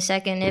fixed in a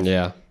second.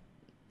 If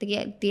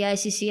the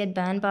ICC had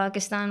banned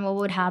Pakistan, what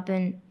would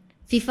happen?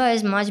 FIFA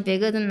is much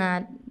bigger than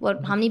that.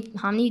 How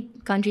many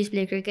countries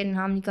play cricket and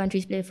how many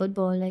countries play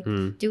football?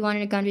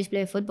 200 countries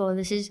play football.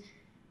 This is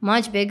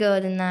much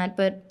bigger than that.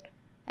 But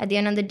at the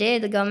end of the day,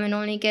 the government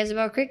only cares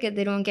about cricket.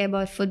 They don't care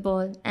about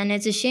football. And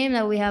it's a shame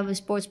that we have a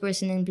sports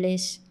person in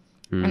place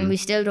and we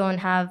still don't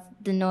have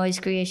the noise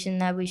creation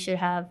that we should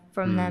have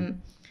from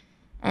them.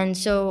 And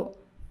so,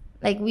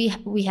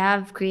 we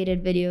have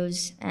created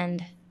videos,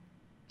 and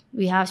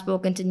we have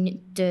spoken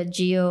to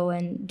Geo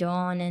and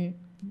Dawn, and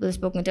we've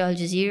spoken to Al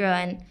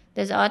Jazeera, and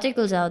there's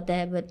articles out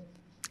there, but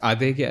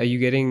are you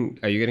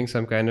getting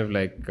some kind of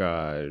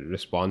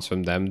response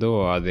from them though,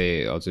 or are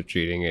they also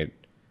treating it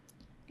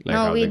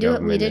no, we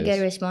did get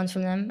a response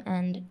from them,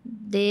 and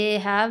they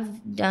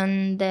have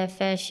done their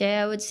fair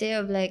share, I would say,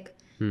 of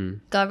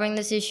covering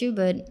this issue,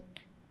 but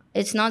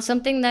it's not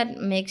something that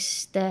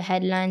makes the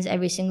headlines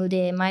every single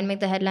day. It might make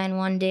the headline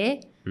one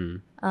day,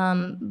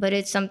 but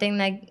it's something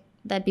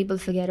that people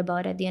forget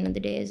about at the end of the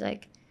day. Is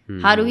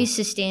how do we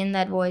sustain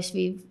that voice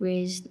we've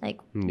raised?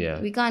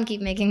 We can't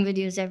keep making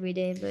videos every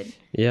day, but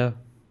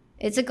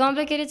it's a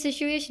complicated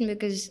situation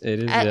because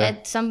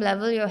at some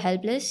level you're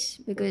helpless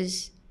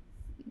because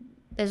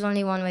there's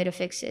only one way to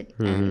fix it,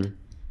 and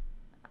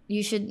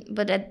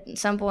but at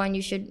some point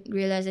you should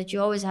realize that you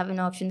always have an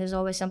option. There's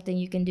always something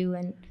you can do,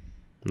 and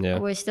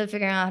we're still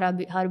figuring out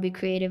how to be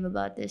creative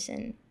about this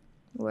and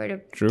where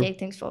to take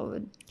things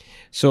forward.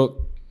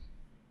 So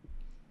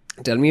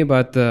tell me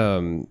about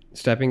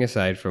stepping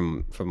aside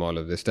from all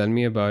of this. Tell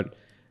me about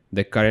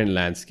the current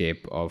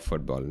landscape of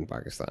football in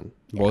Pakistan,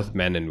 both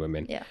men and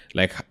women. Yeah.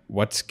 Like,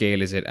 what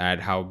scale is it at?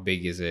 How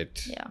big is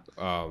it?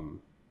 Yeah.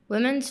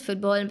 Women's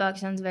football in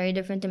Pakistan is very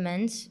different to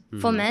men's.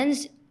 For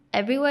men's,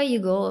 everywhere you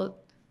go,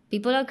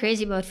 people are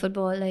crazy about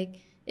football. Like,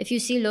 if you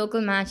see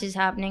local matches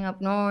happening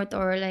up north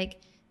or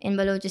like in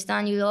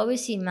Balochistan, you'll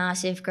always see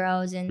massive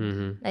crowds.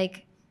 And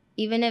like,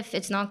 even if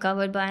it's not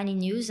covered by any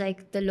news,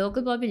 like the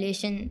local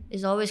population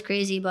is always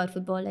crazy about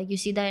football. Like, you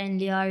see that in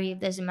Liari, if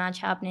there's a match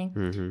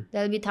happening,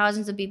 there'll be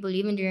thousands of people,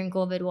 even during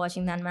COVID,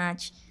 watching that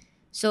match.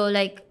 So,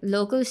 like,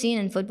 local scene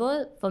in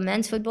football, for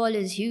men's football,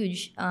 is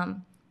huge.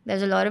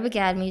 There's a lot of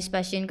academies,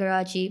 especially in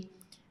Karachi.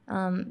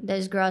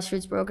 There's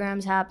grassroots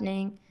programs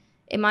happening.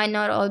 It might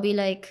not all be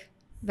like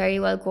very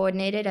well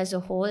coordinated as a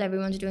whole.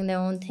 Everyone's doing their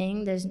own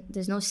thing.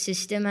 There's no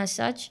system as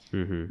such,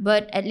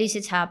 but at least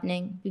it's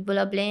happening. People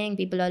are playing.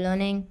 People are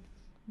learning.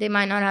 They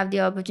might not have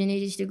the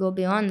opportunities to go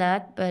beyond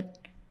that, but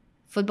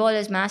football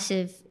is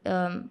massive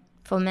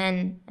for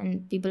men,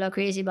 and people are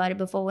crazy about it.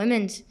 But for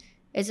women's,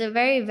 it's a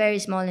very, very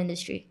small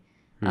industry.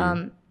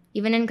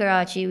 Even in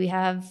Karachi, we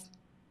have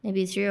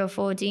maybe 3 or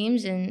 4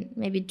 teams and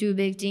maybe 2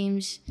 big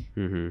teams.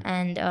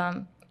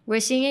 And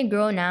we're seeing it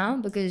grow now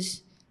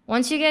because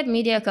once you get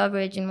media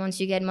coverage and once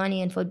you get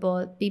money in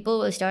football, people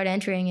will start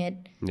entering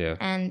it. Yeah.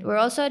 And we're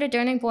also at a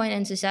turning point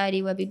in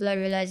society where people are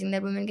realizing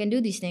that women can do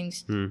these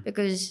things.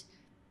 Because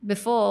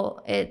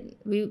before,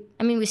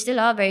 we still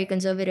are very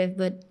conservative,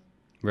 but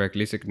We're at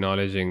least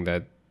acknowledging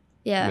that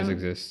this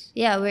exists.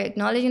 Yeah, we're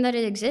acknowledging that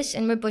it exists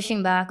and we're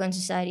pushing back on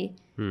society.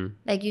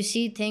 Like, you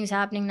see things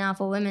happening now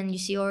for women. You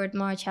see Aurat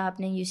March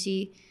happening. You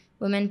see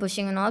women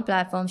pushing on all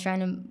platforms, trying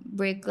to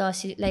break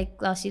glass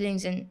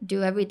ceilings and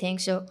do everything.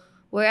 So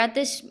we're at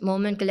this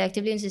moment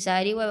collectively in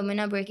society where women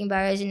are breaking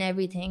barriers in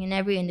everything, in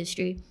every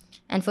industry.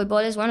 And football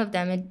is one of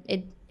them.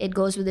 It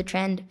goes with the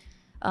trend.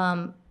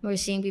 We're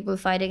seeing people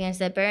fight against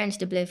their parents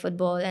to play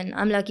football. And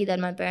I'm lucky that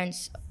my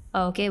parents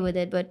are okay with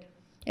it. But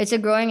it's a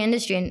growing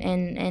industry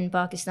in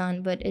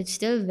Pakistan, but it's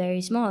still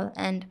very small.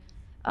 And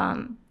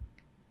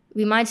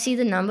we might see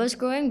the numbers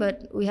growing,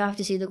 but we have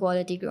to see the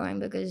quality growing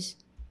because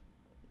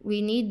we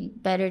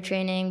need better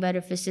training,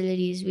 better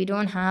facilities. We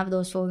don't have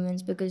those for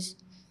women's because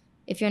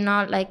if you're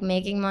not like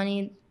making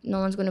money, no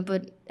one's going to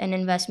put an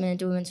investment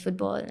into women's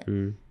football.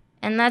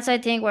 And that's, I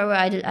think, where we're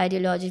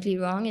ideologically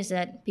wrong, is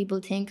that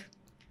people think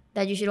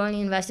that you should only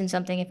invest in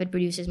something if it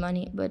produces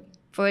money. But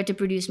for it to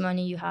produce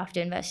money, you have to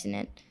invest in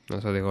it.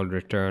 That's what they call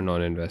return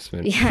on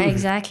investment. Yeah,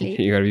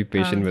 exactly. You gotta be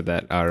patient with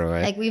that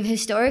ROI. Like, we've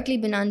historically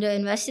been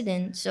underinvested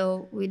in,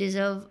 so we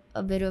deserve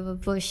a bit of a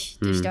push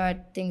to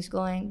start things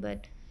going.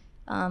 But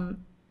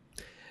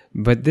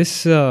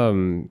this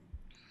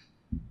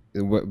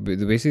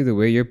basically the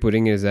way you're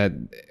putting it is that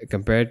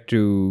compared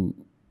to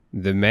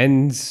the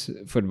men's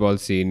football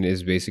scene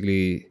is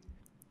basically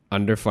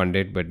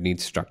underfunded but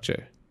needs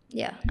structure.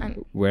 Yeah.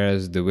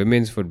 Whereas the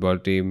women's football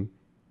team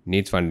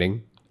needs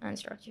funding And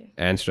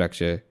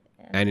structure.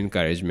 And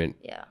encouragement.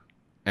 Yeah.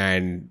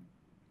 And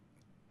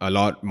a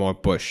lot more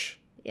push.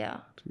 Yeah.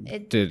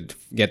 To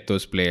get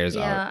those players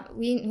out. Yeah.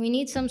 We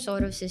need some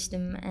sort of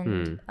system,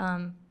 and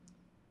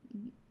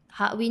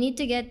we need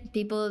to get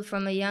people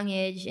from a young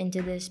age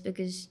into this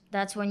because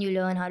that's when you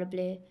learn how to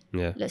play.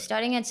 Yeah.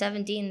 Starting at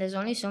 17, there's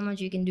only so much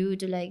you can do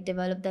to like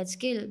develop that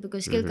skill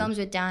because skill comes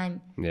with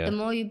time. Yeah. The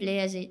more you play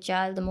as a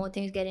child, the more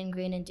things get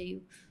ingrained into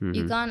you.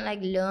 You can't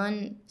like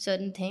learn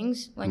certain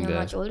things when you're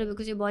much older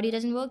because your body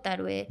doesn't work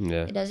that way.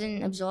 Yeah. It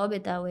doesn't absorb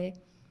it that way.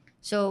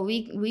 So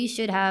we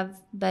should have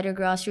better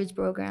grassroots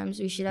programs.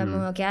 We should have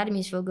more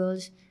academies for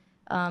girls.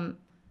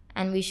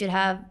 And we should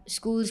have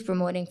schools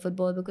promoting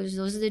football because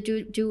those are the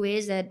two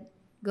ways that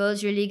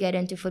girls really get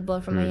into football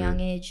from a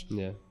young age.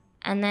 Yeah.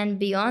 And then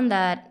beyond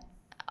that,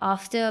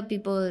 after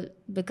people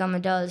become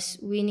adults,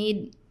 we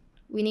need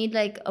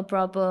like a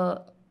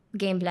proper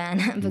game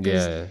plan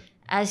because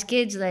as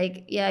kids,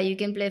 like, yeah, you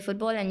can play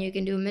football and you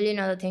can do a million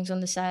other things on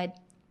the side.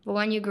 But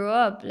when you grow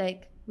up,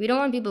 like, we don't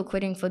want people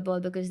quitting football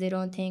because they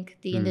don't think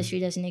the industry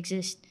doesn't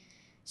exist.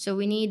 So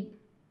we need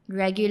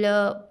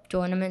regular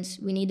tournaments.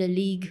 We need a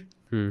league.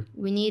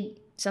 We need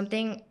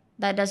something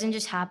that doesn't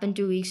just happen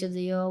 2 weeks of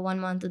the year, 1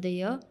 month of the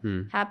year.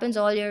 Happens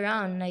all year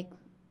round. Like,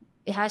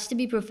 it has to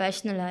be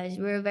professionalized.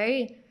 We're a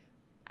very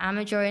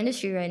amateur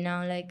industry right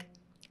now. Like,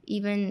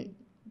 even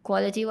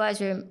quality-wise,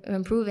 we're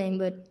improving,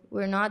 but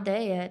we're not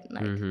there yet.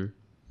 Like,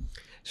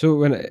 So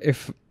when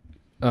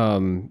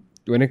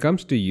it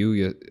comes to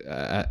you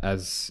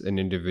as an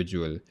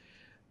individual,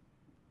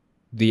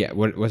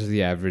 what's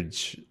the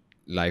average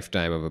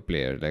lifetime of a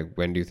player? Like,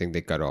 when do you think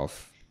they cut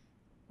off?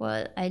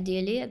 Well,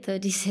 ideally at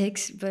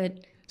 36,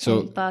 but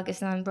in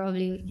Pakistan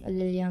probably a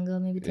little younger,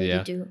 maybe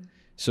 32. Yeah.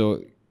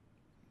 So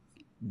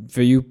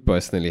for you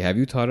personally, have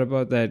you thought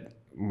about that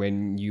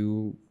when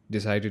you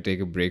decide to take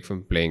a break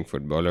from playing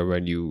football, or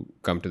when you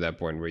come to that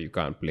point where you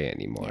can't play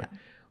anymore? Yeah.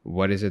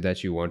 What is it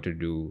that you want to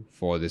do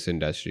for this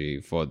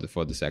industry, for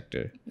the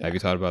sector? Yeah. Have you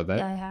thought about that?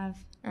 Yeah, I have.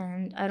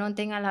 And I don't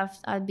think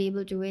I'll be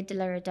able to wait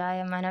till I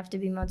retire. I might have to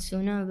be much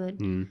sooner, but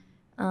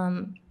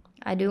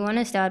I do want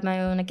to start my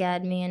own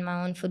academy and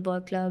my own football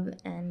club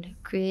and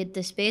create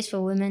the space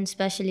for women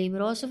especially,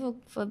 but also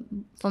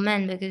for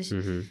men, because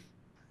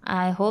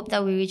I hope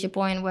that we reach a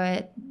point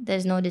where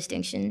there's no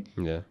distinction.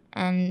 Yeah.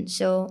 And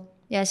so,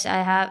 yes,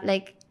 I have,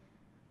 like,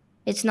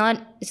 it's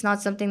not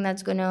something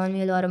that's going to earn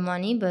me a lot of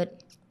money,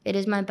 but it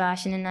is my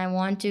passion, and I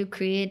want to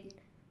create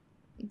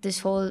this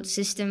whole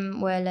system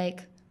where,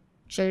 like,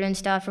 children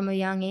start from a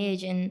young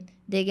age and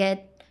they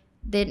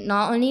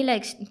not only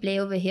like play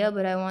over here,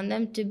 but I want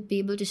them to be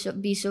able to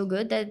be so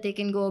good that they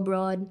can go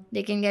abroad,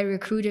 they can get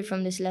recruited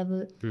from this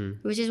level,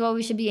 which is what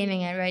we should be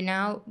aiming at. Right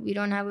now we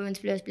don't have women's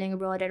players playing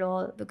abroad at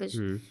all because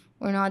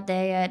we're not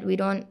there yet. We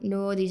don't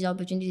know these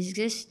opportunities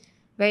exist.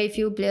 Very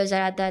few players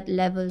are at that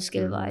level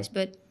skill wise.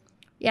 But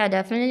yeah,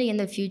 definitely in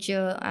the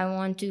future I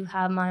want to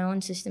have my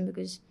own system,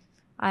 because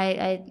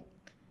I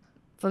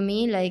for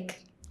me,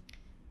 like,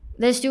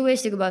 there's two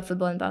ways to go about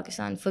football in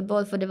Pakistan: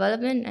 football for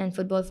development and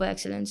football for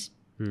excellence.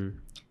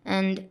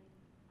 And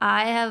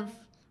I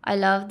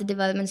love the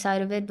development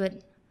side of it,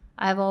 but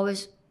I've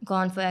always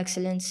gone for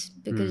excellence,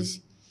 because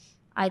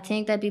I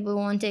think that people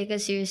won't take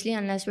us seriously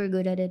unless we're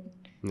good at it.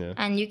 Yeah.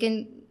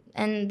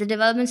 And the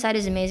development side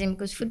is amazing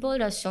because football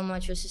does so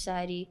much for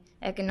society,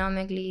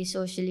 economically,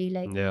 socially.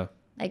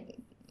 Like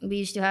we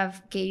used to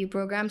have KU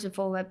programs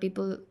before where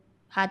people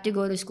had to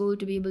go to school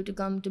to be able to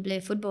come to play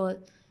football,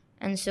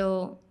 and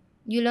so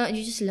you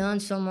just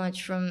learn so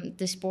much from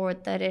the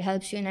sport that it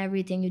helps you in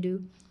everything you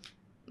do.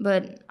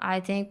 But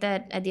I think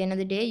that at the end of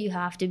the day, you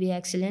have to be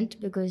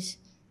excellent, because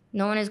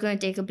no one is going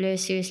to take a player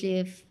seriously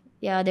if,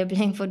 yeah, they're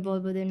playing football,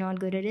 but they're not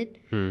good at it.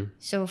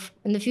 So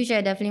in the future,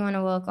 I definitely want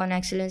to work on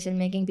excellence and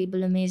making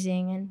people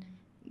amazing and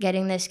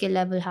getting their skill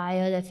level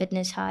higher, their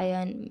fitness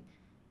higher, and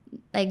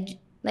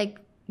like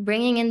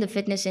bringing in the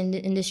fitness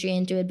industry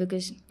into it,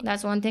 because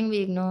that's one thing we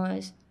ignore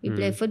is we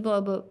play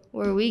football, but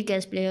we're weak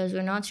as players.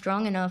 We're not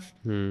strong enough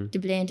to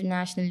play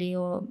internationally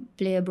or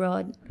play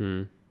abroad.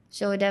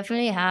 So I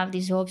definitely have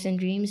these hopes and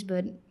dreams,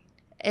 but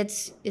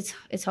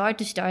it's hard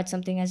to start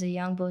something as a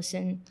young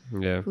person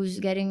who's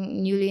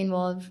getting newly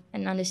involved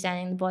and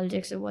understanding the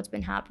politics of what's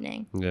been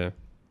happening. Yeah.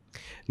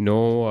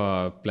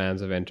 No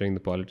plans of entering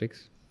the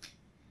politics?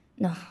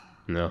 No.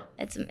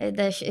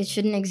 It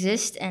shouldn't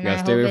exist, and I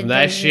hope stay away from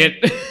that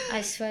shit.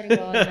 I swear to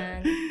God,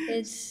 man,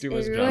 it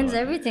ruins drama.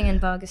 Everything in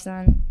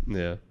Pakistan.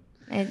 Yeah.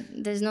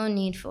 There's no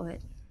need for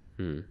it.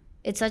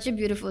 It's such a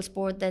beautiful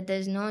sport that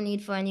there's no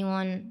need for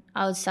anyone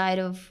outside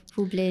of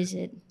who plays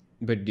it.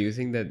 But do you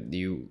think that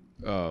you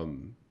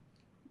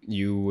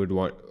would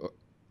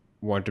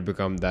want to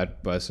become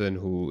that person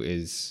who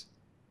is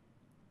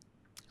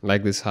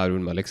like this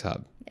Haroon Malik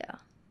Saab? Yeah.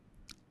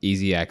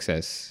 Easy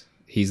access.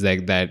 He's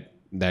like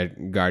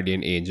that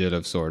guardian angel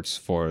of sorts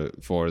for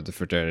the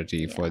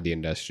fraternity, for the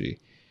industry.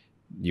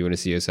 You want to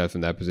see yourself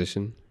in that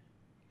position?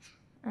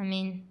 I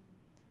mean,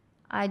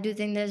 I do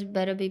think there's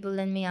better people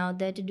than me out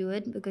there to do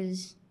it,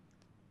 because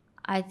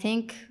I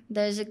think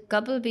there's a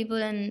couple of people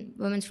in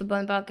women's football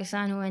in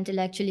Pakistan who are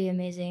intellectually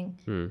amazing.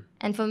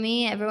 And for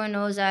me, everyone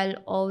knows I'll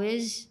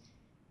always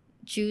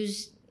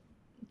choose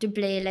to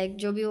play like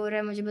jo bhi ho raha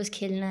hai, mujhe bas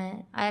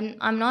khelna hai.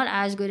 I'm not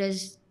as good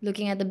as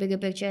looking at the bigger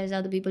picture as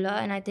other people are,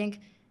 and I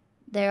think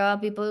there are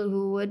people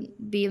who would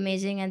be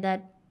amazing at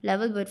that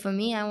level, but for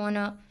me, I want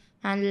to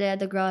handle it at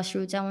the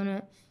grassroots. I want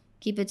to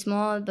keep it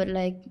small, but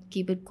like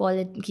keep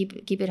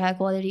it high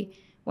quality.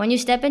 When you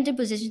step into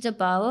positions of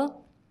power,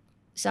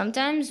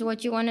 sometimes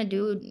what you want to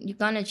do, you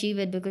can't achieve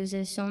it because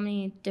there's so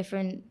many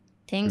different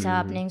things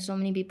happening, so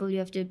many people you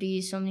have to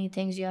appease, so many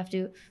things you have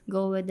to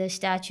go with, the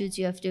statutes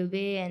you have to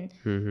obey,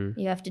 and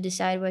you have to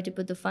decide where to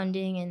put the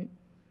funding, and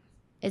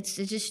it's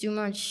just too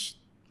much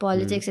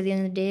politics at the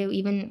end of the day.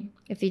 Even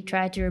if you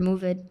try to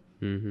remove it,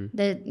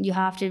 that you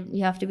have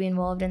to be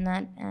involved in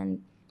that,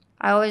 and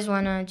I always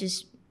want to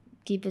just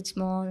keep it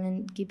small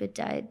and keep it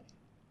tight.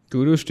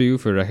 Kudos to you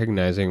for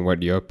recognizing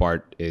what your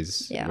part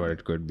is, what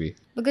it could be.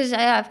 Because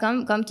I've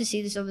come to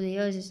see this over the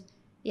years.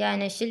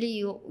 Initially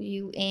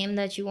you aim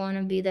that you want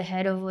to be the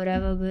head of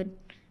whatever, but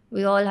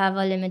we all have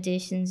our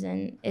limitations,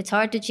 and it's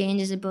hard to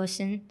change as a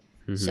person.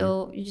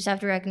 So you just have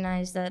to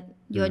recognize that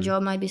your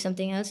job might be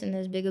something else, and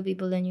there's bigger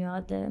people than you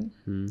out there.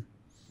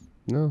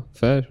 No,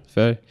 fair.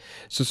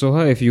 So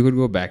Soha, if you could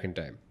go back in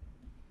time,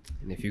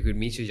 and if you could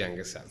meet your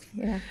younger self.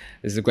 Yeah.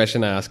 This is a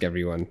question I ask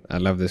everyone. I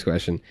love this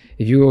question.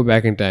 If you go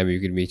back in time,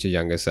 you could meet your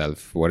younger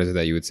self, what is it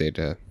that you would say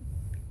to her?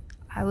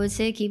 I would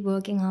say keep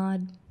working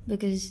hard,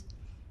 because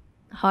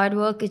hard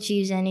work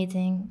achieves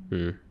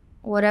anything.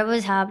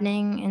 Whatever's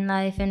happening in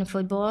life and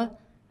football,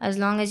 as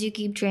long as you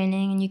keep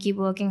training and you keep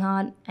working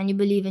hard and you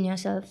believe in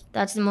yourself,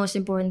 that's the most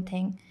important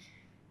thing.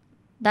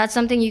 That's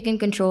something you can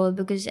control,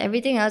 because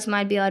everything else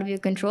might be out of your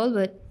control,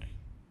 but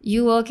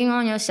you working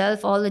on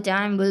yourself all the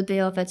time will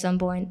pay off at some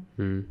point.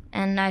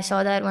 And I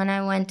saw that when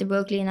I went to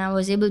Berkeley and I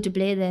was able to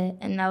play there,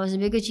 and that was a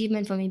big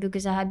achievement for me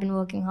because I had been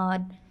working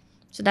hard.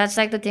 So that's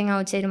like the thing I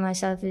would say to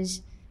myself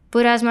is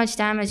put as much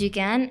time as you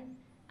can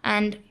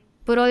and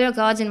put all your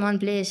cards in one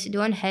place.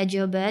 Don't hedge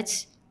your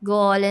bets. Go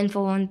all in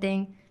for one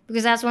thing.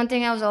 Because that's one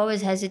thing I was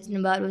always hesitant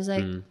about, was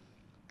like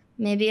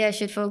maybe I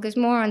should focus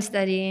more on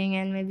studying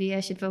and maybe I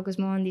should focus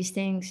more on these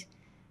things.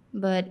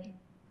 But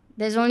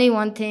there's only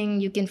one thing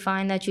you can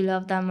find that you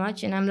love that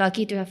much, and I'm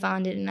lucky to have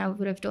found it. And I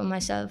would have told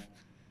myself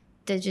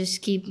to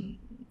just keep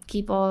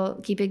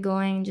it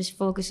going, just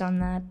focus on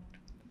that.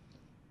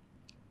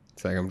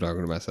 It's like I'm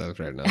talking to myself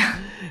right now.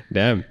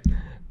 Damn,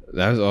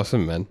 that was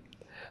awesome, man.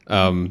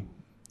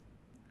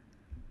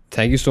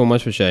 Thank you so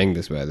much for sharing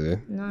this, by the way.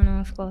 No,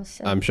 of course.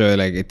 I'm sure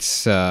like it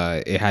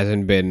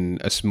hasn't been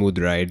a smooth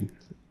ride.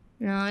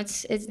 No,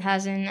 it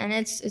hasn't, and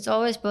it's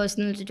always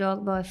personal to talk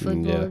about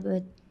football,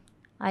 but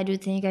I do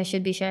think I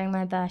should be sharing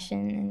my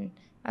passion, and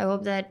I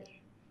hope that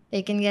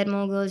they can get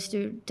more girls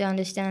to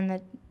understand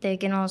that they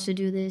can also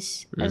do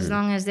this as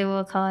long as they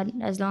work hard,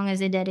 as long as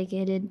they're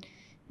dedicated,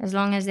 as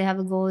long as they have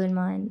a goal in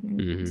mind,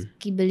 and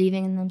keep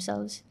believing in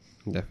themselves.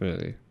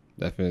 Definitely.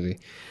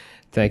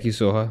 Thank you,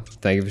 Soha.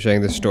 Thank you for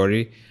sharing this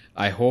story.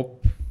 I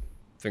hope,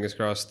 fingers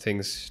crossed,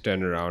 things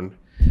turn around.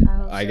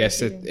 I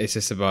guess it's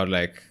just about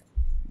like,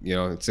 you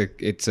know,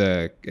 it's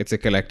a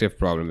collective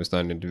problem. It's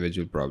not an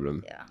individual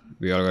problem. Yeah.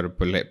 We all got to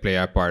play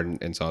our part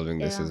in solving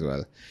this as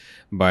well.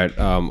 But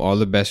all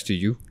the best to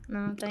you.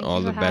 No, thank all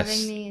you the for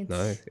best. having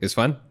me. It's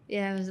fun.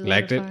 Yeah, it was a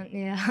Liked lot of it? fun.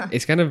 Yeah.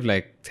 It's kind of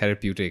like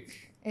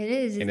therapeutic. It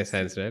is. In a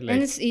sense, right?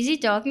 And it's easy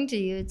talking to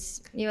you.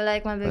 You're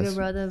like my bigger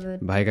brother,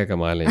 but bhai ka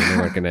kamal hai, you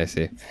know, what can I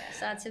say?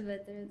 Saad se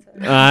better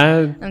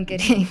hai. I'm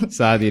kidding.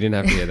 Saad, you didn't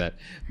have to hear that.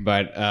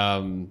 But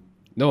all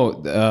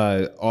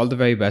the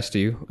very best to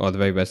you. All the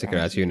very best to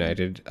Karachi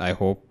United. I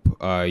hope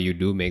you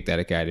do make that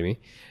academy.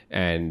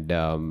 And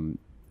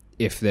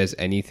if there's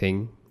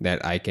anything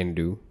that I can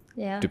do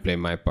to play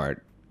my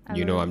part,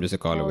 I'm just a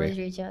call away. Always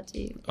reach out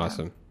to you.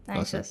 Awesome.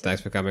 Thanks,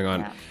 Thanks for coming on.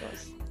 Yeah, of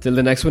course. Till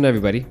the next one,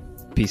 everybody.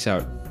 Peace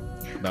out.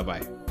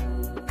 Bye-bye.